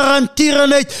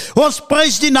goederentierenheid. Ons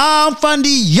prys die naam van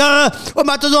die Here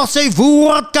omdat ons nog sy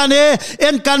woord kan hê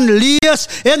en kan lees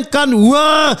en kan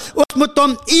hoor. Ons moet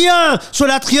hom eer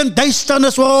sodat geen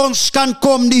duisternis oor ons kan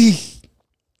kom nie.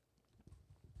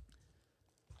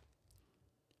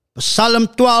 Psalm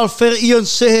 12 vers 1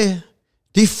 sê,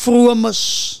 die vromes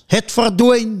het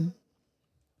verdwyn.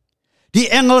 Die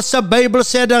Engelse Bybel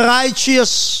sê, the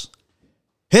righteous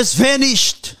has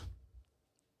vanished.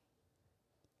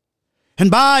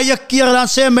 En baie keer dan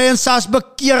sê mense as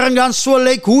bekering dan so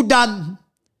lyk, hoe dan?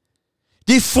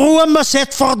 Die vromes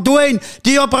het verdwyn,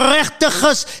 die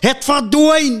opregtiges het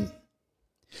verdwyn.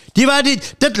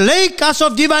 Dit lyk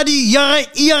asof die wat die Here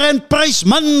eer en prys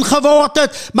min geword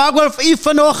het, maar ek wil vir u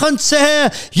vanoggend sê,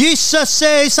 Jesus sê,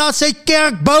 hy sal sy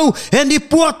kerk bou, en die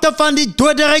poorte van die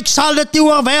doderyk sal dit nie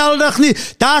oorweldig nie.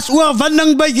 Daar's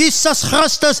oorwinning by Jesus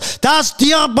Christus, daar's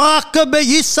deurbrake by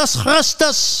Jesus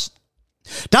Christus,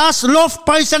 daar's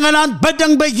lofprysing en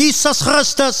aanbidding by Jesus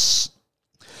Christus.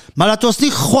 Maar laat ons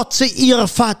nie God se eer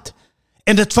vat,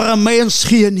 en dit vir 'n mens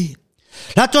gee nie.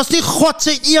 Laat ons nie God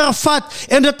se eer vat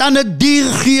en dit aan 'n dier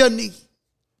gee nie.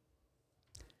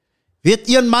 Weet,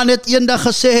 een man het eendag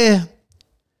gesê,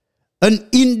 in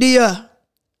Indië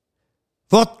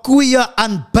word koeie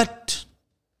aanbid.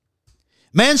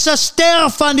 Mense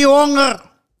sterf van die honger.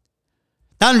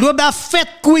 Dan loop daar vet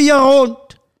koeie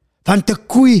rond, want 'n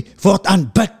koei word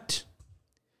aanbid.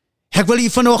 Ek wil u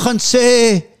vanoggend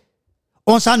sê,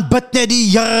 ons aanbid net die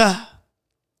Here.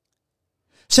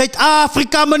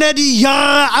 Suid-Afrika moet net die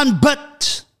Here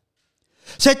aanbid.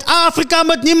 Suid-Afrika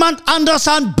moet niemand anders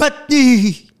aanbid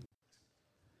nie.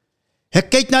 Ek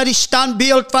kyk na die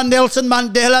standbeeld van Nelson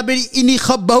Mandela by die Unie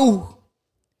gebou,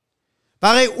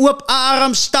 waar hy oop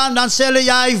arm staan, dan sê hulle,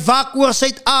 ja, hy waak oor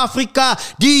Suid-Afrika.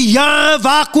 Die Here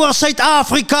waak oor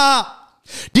Suid-Afrika.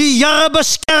 Die Here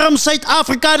beskerm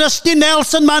Suid-Afrika, dis nie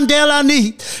Nelson Mandela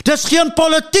nie, dis geen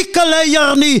politieke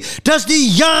leier nie, dis die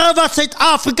Here wat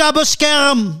Suid-Afrika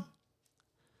beskerm.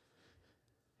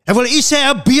 Ek wil u sê,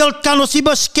 'n beeld kan ons nie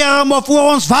beskerm of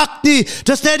oor ons wak nie,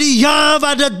 dis net die Here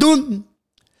wat dit doen.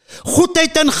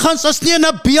 Goedheid en guns is nie in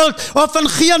 'n beeld of in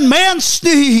geen mens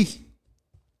nie.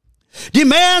 Die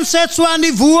mens het so aan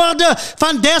die woorde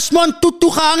van Desmond Tutu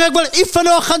gehang. Ek wil u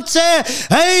vanoggend sê,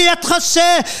 hy het gesê,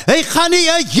 hy gaan nie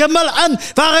 'n hemel in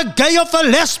waar 'n gay of 'n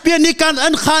lesbien nie kan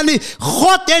ingaan nie.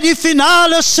 God het die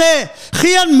finale sê,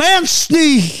 geen mens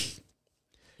nie.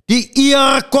 Die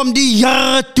eer kom die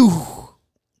Here toe.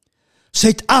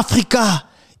 Suid-Afrika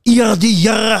eer die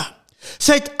Here.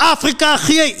 Suid-Afrika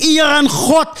gee eer aan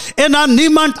God en aan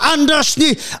niemand anders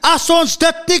nie. As ons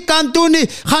dit nie kan doen nie,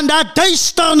 gaan daar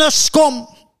duisternis kom.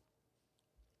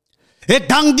 Ek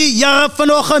dank die Here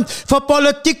vanoggend vir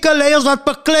politieke leiers wat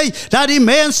beklei dat die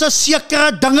mense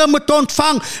sekere dinge moet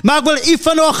ontvang, maar ek wil u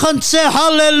vanoggend sê,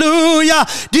 halleluja,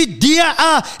 die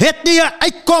DA het nie 'n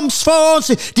uitkoms vir ons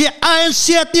nie, die ANC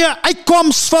het nie 'n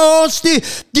uitkoms vir ons nie,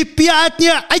 die PA het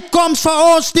nie 'n uitkoms vir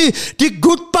ons nie, die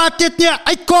Good Party het nie 'n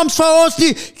uitkoms vir ons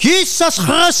nie. Jesus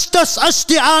Christus is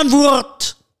die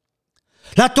antwoord.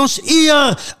 Laat ons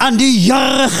eer aan die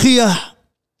Here gee.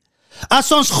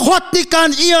 As ons God nie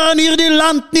kan eer in hierdie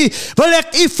land nie, wil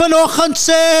ek u vanoggend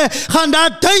sê, gaan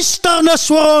daar duisternis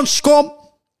voor ons kom.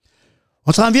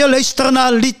 Ons gaan weer luister na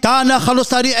lied, daarna gaan ons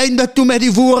na die einde toe met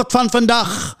die woord van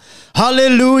vandag.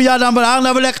 Halleluja, dan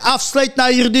wil ek afsluit na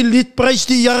hierdie lied, prys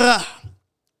die Here.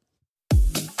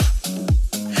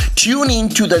 Tune in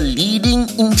to the leading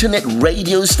internet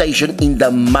radio station in the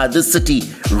mother city,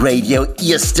 Radio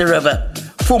Easter River.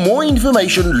 For more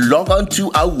information, log on to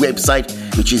our website,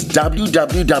 which is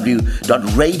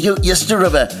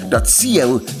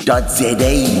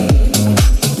www.radioeasterriver.co.za.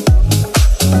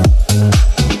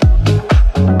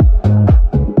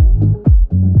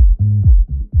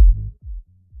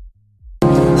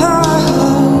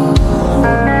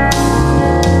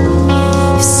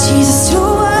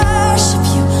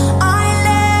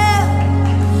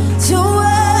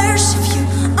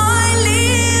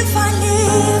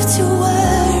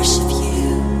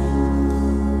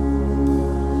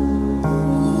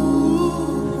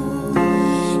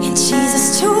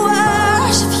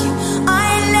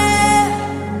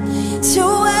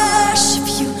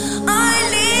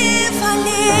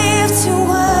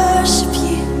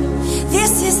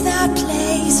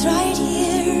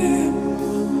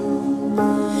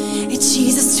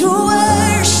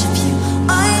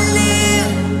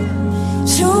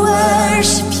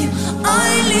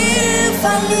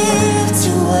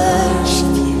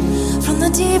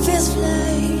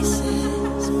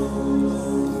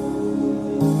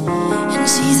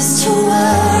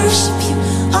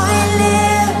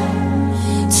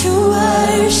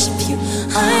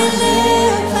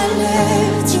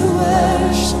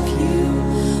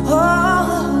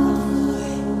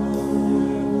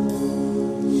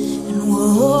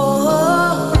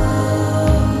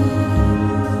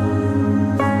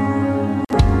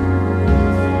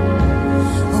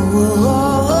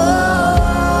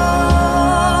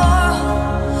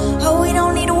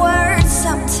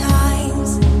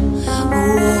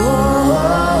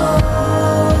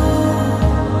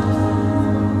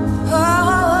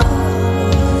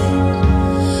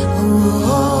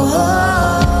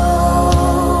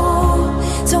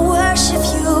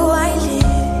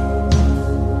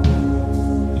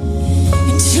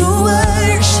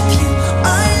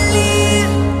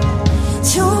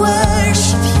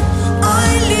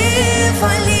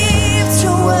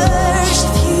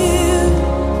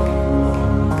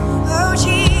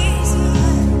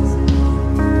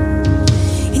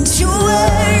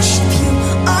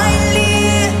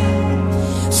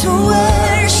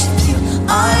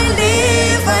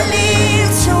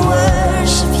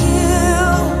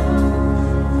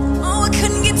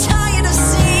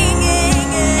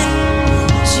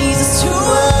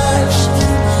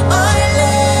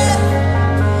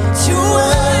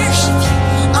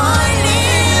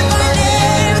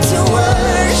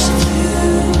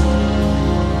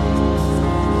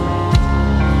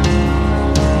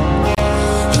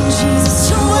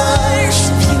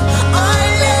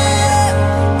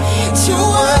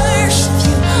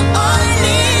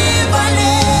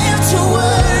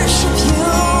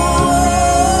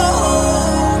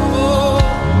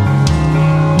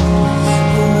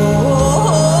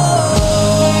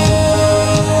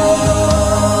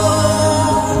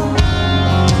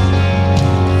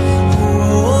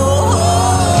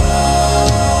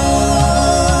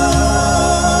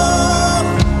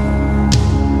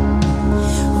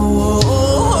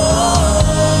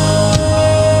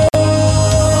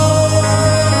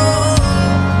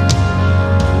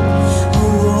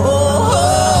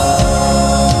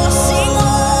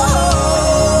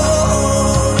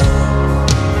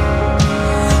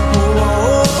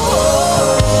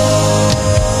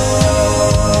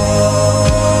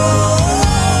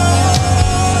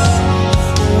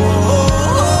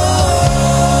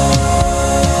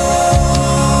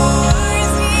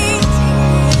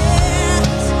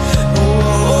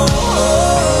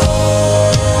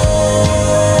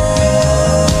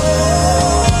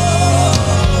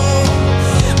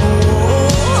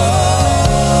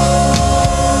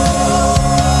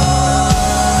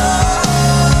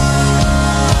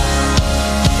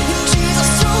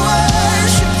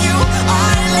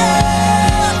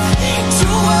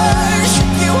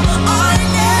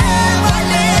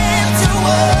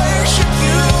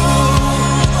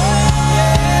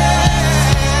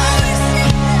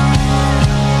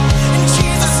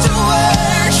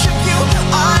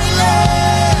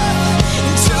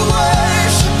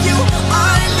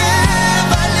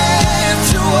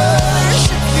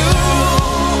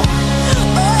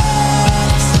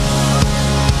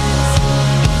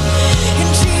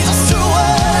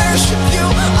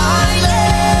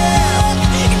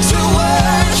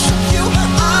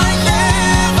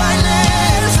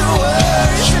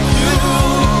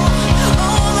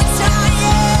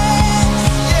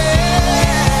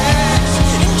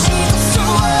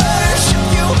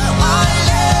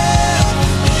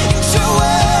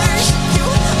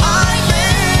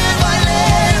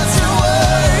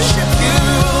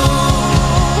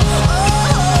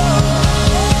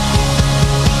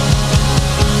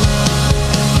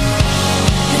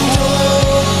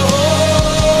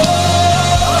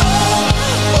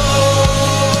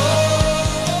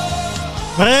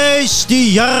 praise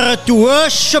die Here, to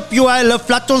worship you, I love.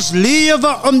 Laat ons lewe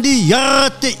om die Here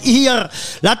te eer.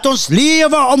 Laat ons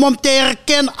lewe om hom te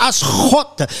erken as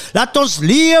God. Laat ons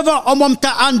lewe om hom te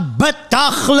aanbid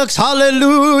dageliks.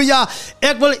 Halleluja.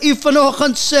 Ek wil u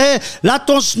vanoggend sê, laat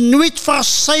ons nooit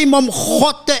versuim om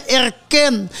God te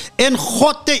erken en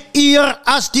God te eer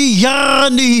as die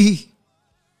Here nie.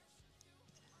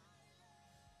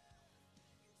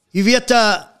 Jy weet,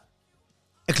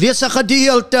 ek lees 'n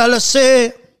gedeelte, hulle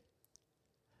sê,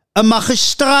 'n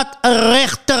magistraat, 'n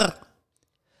regter,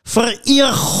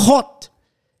 vereer God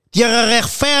deur 'n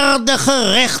regverdige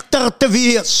regter te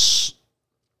wees.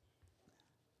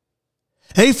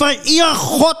 Hy vereer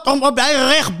God om op die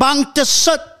regbank te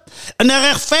sit en 'n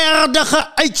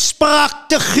regverdige uitspraak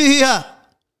te gee.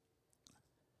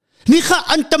 Nie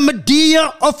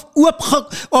geïntimideer of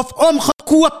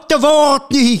omgekoop te word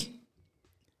nie.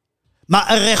 Maar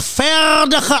 'n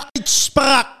regverdige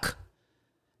uitspraak,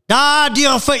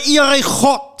 daardeur vereer hy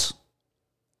God.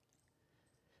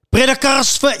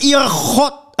 Predikers vereer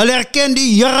God, hulle erken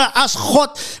die Here as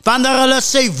God, wanneer hulle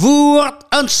sy woord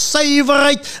in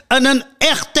suiwerheid en in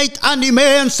egtheid aan die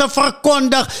mense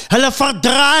verkondig. Hulle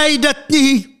verdraai dit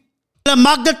nie. Hulle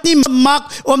maak dit nie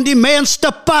maak om die mens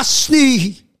te pas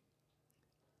nie.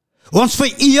 Ons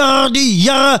vereer die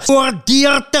Here voor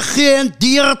deur te gee en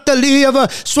deur te lewe,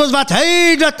 soos wat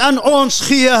hy dit aan ons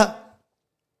gee.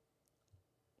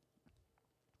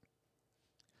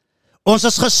 Ons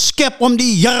is geskep om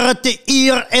die Here te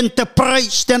eer en te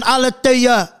prys ten alle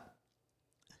tye.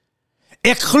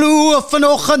 Ek glo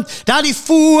vanoggend dat die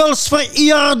voëls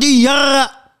vereer die Here.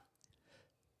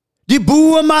 Die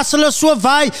bome as hulle so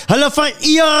waai, hulle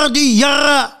vereer die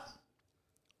Here.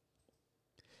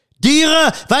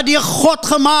 Diere wat deur God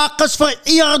gemaak is,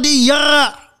 vereer die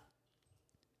Here.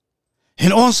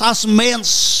 En ons as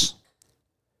mens,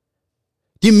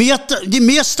 die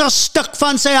meesterstuk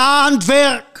van sy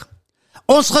handwerk,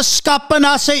 ons geskape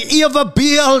na sy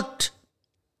ewebeeld.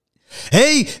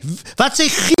 Hey, wat sy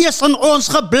gees in ons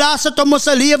geblaas het om ons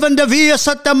 'n lewende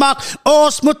wese te maak,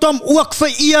 ons moet hom ook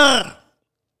vereer.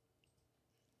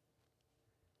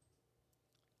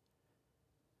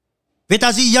 Weet,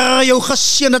 as die Here jou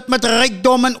geseën het met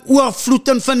rykdom en oorvloed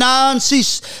en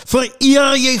finansies,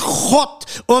 vereer jy God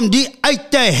om die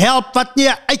uit te help wat nie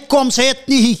 'n uitkoms het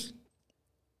nie.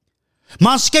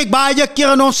 Maar ons kyk baie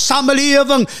keer in ons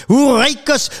samelewing, hoe ryk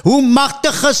is, hoe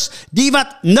magtig is, die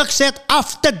wat niks het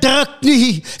af te druk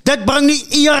nie. Dit bring nie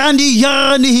eer aan die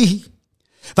Here nie.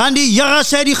 Want die Here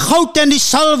sê die goud en die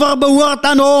silwer behoort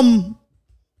aan hom.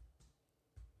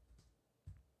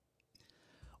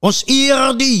 Ons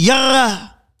eer die Here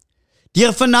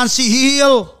deur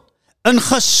finansiëel in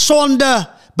gesonde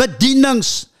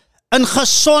bedienings, in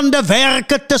gesonde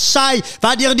werke te saai,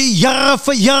 waardeur die Here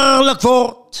verheerlik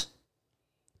word.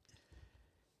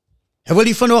 Ek wil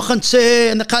die vanoggend sê,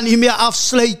 en ek kan hiermee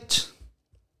afsluit.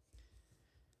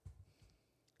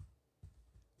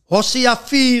 Hosea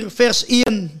 4 vers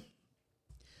 1.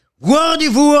 Hoor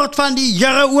die woord van die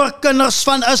Here oor kinders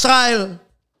van Israel.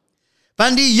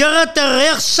 Want die Here te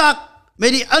regsak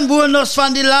met die inwoners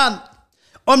van die land,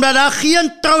 omdat daar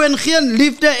geen trou en geen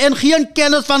liefde en geen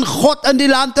kennis van God in die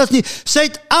land is nie.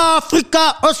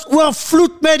 Suid-Afrika is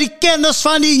oorvloed met die kennis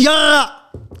van die Here.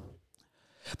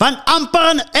 Want amper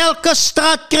in elke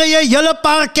straat kry jy 'n hele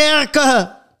paar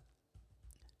kerke.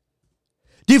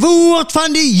 Die woord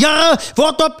van die Here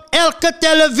word op elke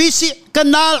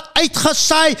televisiekanaal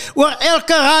uitgesaai, oor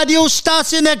elke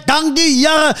radiostasie, en ek dank die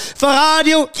Here vir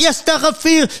Radio Eerste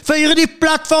Gevind, vir hierdie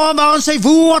platform waar ons sy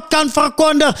woord kan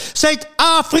verkondig.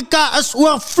 Suid-Afrika is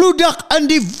oorvloedig in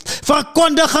die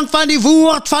verkondiging van die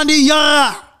woord van die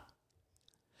Here.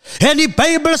 En die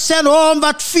Bybel sê, hom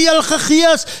wat veel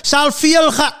gegee is, sal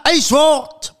veel geëis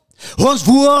word. Ons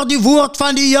woord, die woord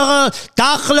van die Here,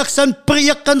 dageliks in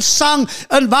preek en sang,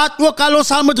 en wat ook al, ons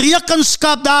sal met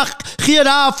rekenskap gee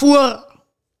daarvoor.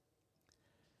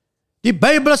 Die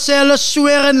Bybel sê, hulle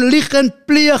sweer en lieg en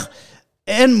pleeg,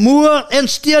 en moor en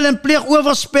steel en pleeg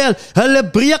oorspel. Hulle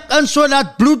breek in,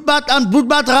 sodat bloedbad aan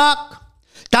bloedbad raak.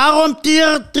 Daarom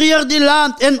treur die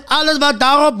land, en alles wat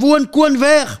daarop woon, koon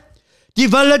weg. Die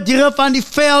wilde diere van die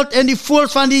veld en die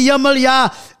voëls van die hemel,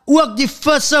 ja, ook die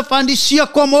visse van die see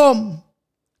kom om.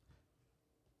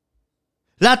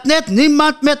 Laat net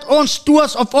niemand met ons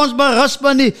toos of ons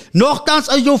berispen nie. Nogtans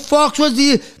is jou volk soos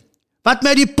die, wat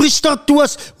met die priester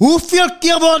toos. Hoeveel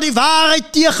keer word die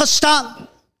waarheid teëgestaan?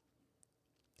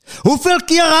 Hoeveel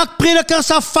keer raak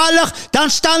predikers afvallig, dan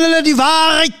staan hulle die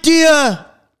waarheid teë.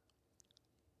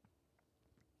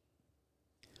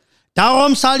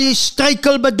 Daarom sal jy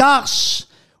struikel bedags,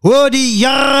 hoe die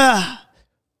Here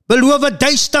beloof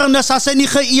duisternis as hy nie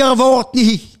geëer word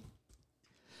nie.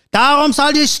 Daarom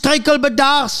sal jy struikel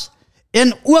bedaars,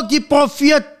 en ook die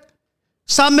profeet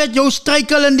saam met jou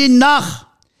struikel in die nag,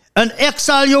 en ek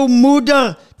sal jou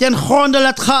moeder ten gronde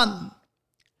laat gaan.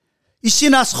 Jy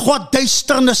sien, as God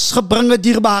duisternis gebringe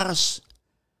dierbares,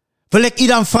 wil ek u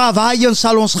dan vra, waarheen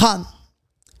sal ons gaan?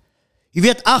 Jy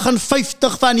weet,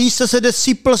 58 van Jesus'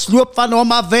 disciples loop van hom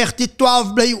af weg, die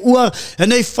 12 bly oor,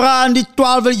 en hy vra aan die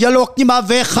 12, wil julle ook nie maar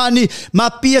weggaan nie,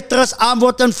 maar Petrus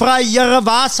antwoord en vra, Here,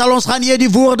 waar sal ons gaan, jy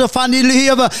die woorde van die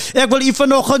lewe? Ek wil u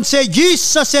vanoggend sê,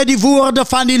 Jesus het die woorde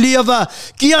van die lewe,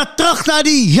 keer terug na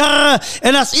die Here,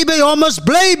 en as u by hom is,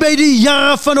 bly by die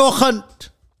Here vanoggend.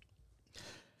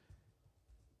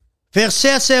 Vers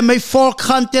 6 sê, my volk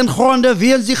gaan ten gronde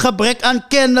weens die gebrek aan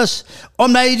kennis,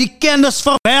 omdat jy die kennis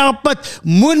verwerp het,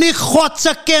 moenie God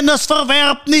se kennis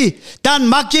verwerp nie, dan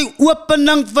maak jy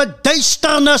opening vir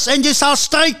duisternis en jy sal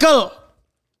struikel.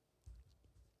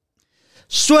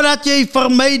 Sodat jy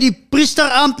vir my die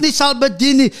priesterambt nie sal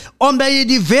bedien nie, omdat jy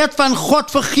die wet van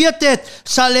God vergeet het,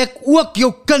 sal ek ook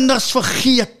jou kinders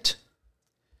vergeet.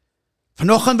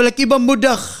 Vanoggend wil ek u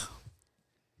bemoedig,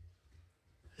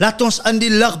 laat ons in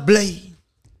die lig bly.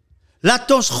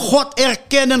 Laat ons God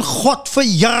erken en God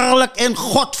verheerlik en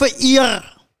God vereer.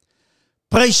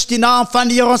 Prys die naam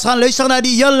van die Here. Ons gaan luister na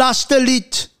die heel laaste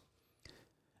lied.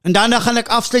 En daarna gaan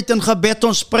ek afsluit in gebed.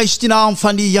 Ons prys die naam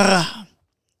van die Here.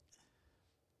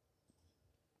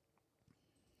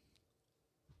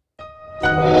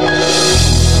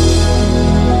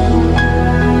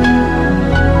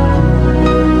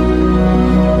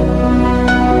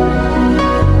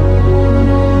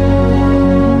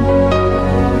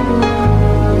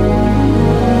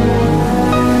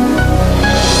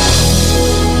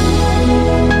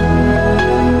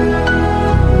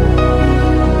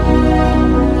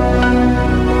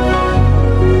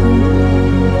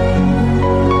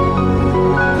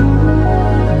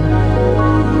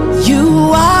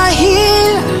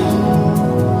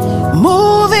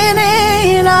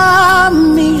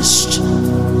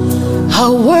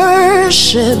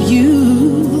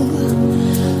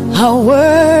 I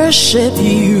worship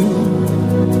you.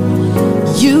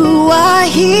 You are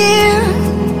here,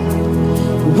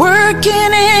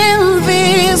 working in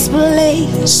this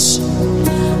place.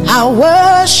 I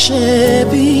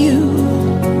worship you.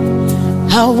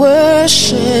 I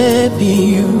worship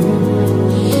you.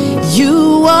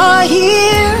 You are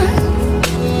here,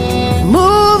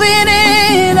 moving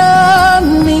in our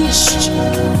midst.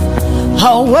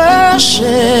 I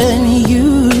worship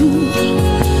you.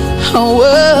 I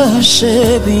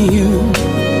worship you.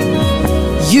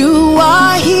 You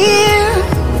are here,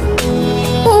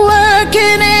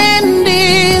 working in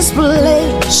this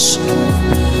place.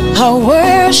 I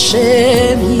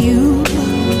worship you.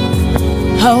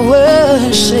 I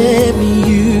worship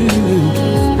you.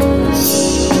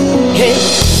 Hey,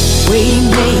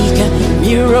 waymaker,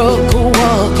 miracle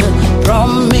worker,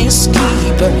 promise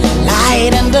keeper,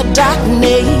 light in the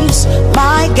darkness.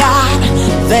 My God,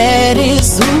 that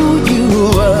is who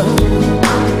you are.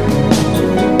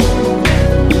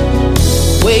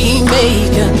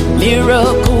 Waymaker,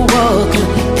 miracle worker,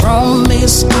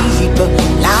 promise keeper,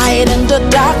 light in the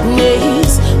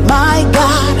darkness. My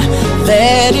God,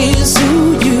 that is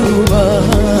who you are.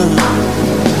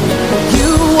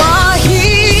 You are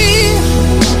here,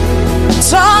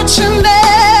 touching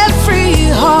every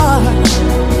heart.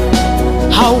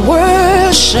 I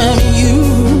worship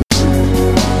you.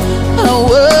 I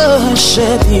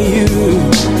worship you.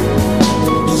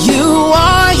 You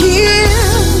are here,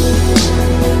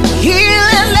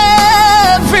 healing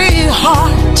every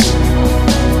heart.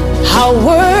 I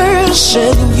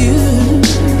worship you.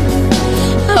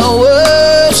 I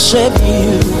worship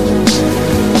you.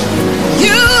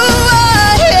 You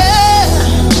are here,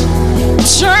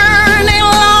 turning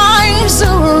lives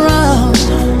around.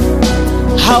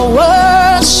 I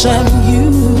worship you.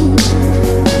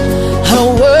 I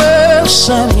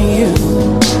worship you.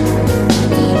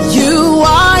 You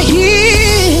are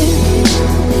here,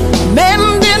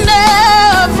 mending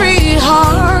every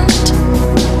heart.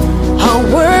 I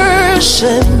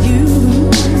worship you.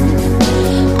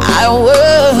 I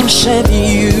worship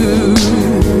you.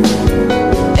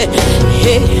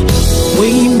 Hey, we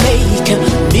make a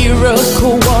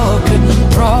miracle worker,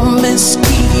 promise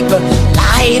keeper,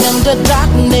 light in the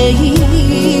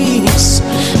darkness.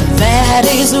 That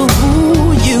is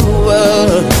who you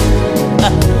are.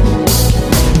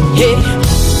 Hey,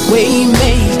 we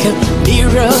make a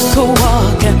miracle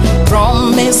worker,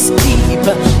 promise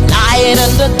keeper, light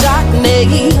in the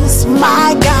darkness.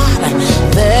 My God,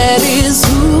 that is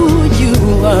who you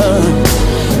are.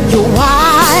 You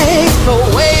wipe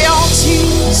away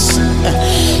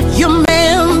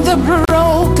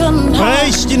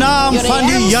die naam van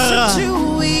die Here.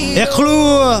 Ek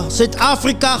glo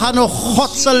Suid-Afrika gaan nog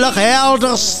God se lig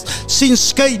helder sien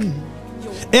skyn.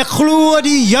 Ek glo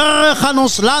die Here gaan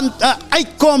ons land 'n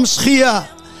uitkoms gee.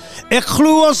 Ek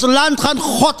glo ons land gaan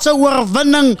God se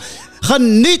oorwinning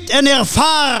geniet en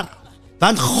ervaar.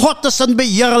 Want God is in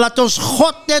beheer. Laat ons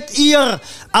God net eer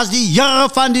as die Here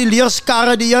van die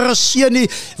leerskare, die Here seën nie.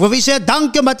 Vir wie sê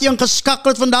dankie dat jy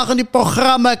ingeskakel het vandag in die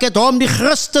programme. Ek het hom die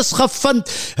Christus gevind.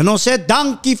 En ons sê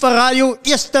dankie vir Radio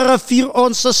Eerste Rivier,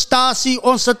 ons stasie,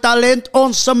 ons talent,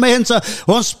 ons mense.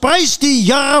 Ons prys die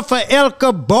Here vir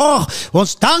elke borg.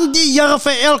 Ons dank die Here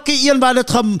vir elke een wat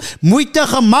dit moeite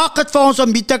gemaak het vir ons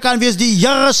om hier te kan wees. Die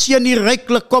Here seën nie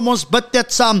ryklik. Kom ons bid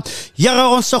dit saam. Here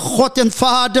ons God en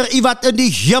Vader, U wat in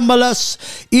die hemel is,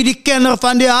 U die kenner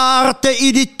van die harte,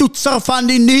 U die toetser van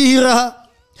die niere.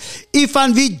 U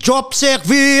van wie Job sê, ek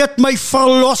weet my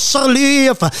verlosser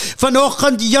leef.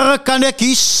 Vanoggend, Here, kan ek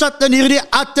hier sit in hierdie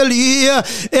atelier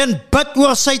en bid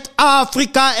oor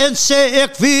Suid-Afrika en sê,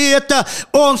 ek weet,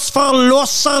 ons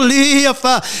verlosser leef.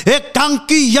 Ek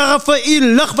dank U, Here, vir U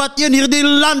lig wat U in hierdie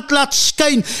land laat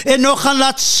skyn en nog gaan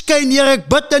laat skyn, Here. Ek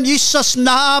bid in Jesus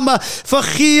naam,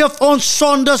 vergeef ons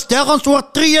sondes, deg ons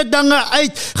oortredinge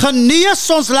uit, genees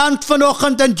ons land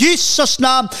vanoggend in Jesus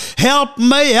naam. Help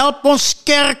my, help ons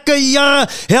kerke, Here,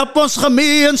 help ons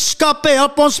gemeenskappe,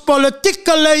 help ons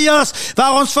politieke leiers,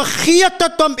 waar ons vergeet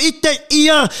het om U te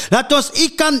eer, laat ons U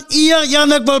kan eer, Here,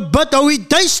 en ek wil bid, hou die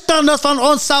duisternis van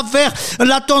ons af weg,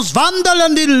 en laat ons wandel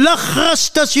in die lig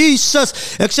Christus Jesus.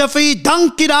 Ek sê vir U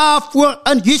dankie daarvoor,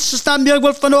 in Jesus naam, ek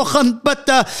wil vanoggend bid,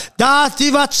 daar is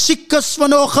die wat siek is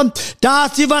vanoggend, daar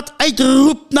is die wat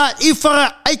uitroep na U vir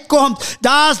 'n uitkomt,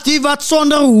 daar is die wat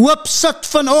sonder hoop sit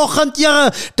vanoggend,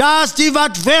 Here, daar is die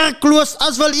wat werkloos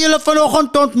as wil julle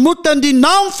vanoggend ontmoet in die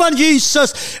naam van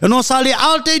Jesus, en ons sal U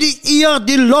altyd die eer,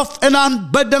 die lof en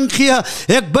aanbidding gee.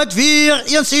 Ek bid weer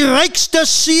eens die rykste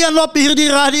seën op hierdie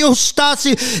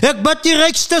radiostasie, ek bid die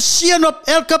rykste seën op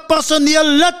elke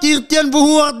personeel lid hier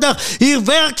teenwoordig, hier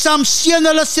werksaam, seën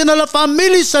hulle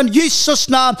families in Jesus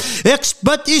naam. Ek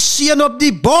bid U seën op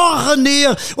die borge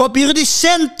neer, op hierdie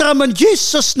sentrum in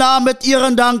Jesus naam, met eer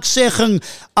en danksegging.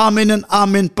 Amen en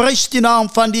amen. Prys die naam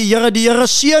van die Here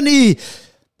seën U.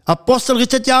 Apostel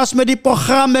Jaars met die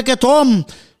program Ek Het Hom,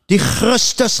 die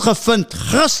Christus gevind.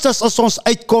 Christus is ons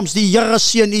uitkoms, die Here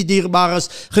seën U dierbares.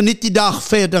 Geniet die dag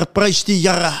verder, prys die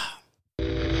Here.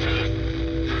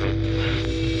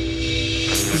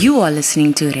 You are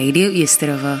listening to Radio Eerste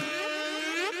Rivier.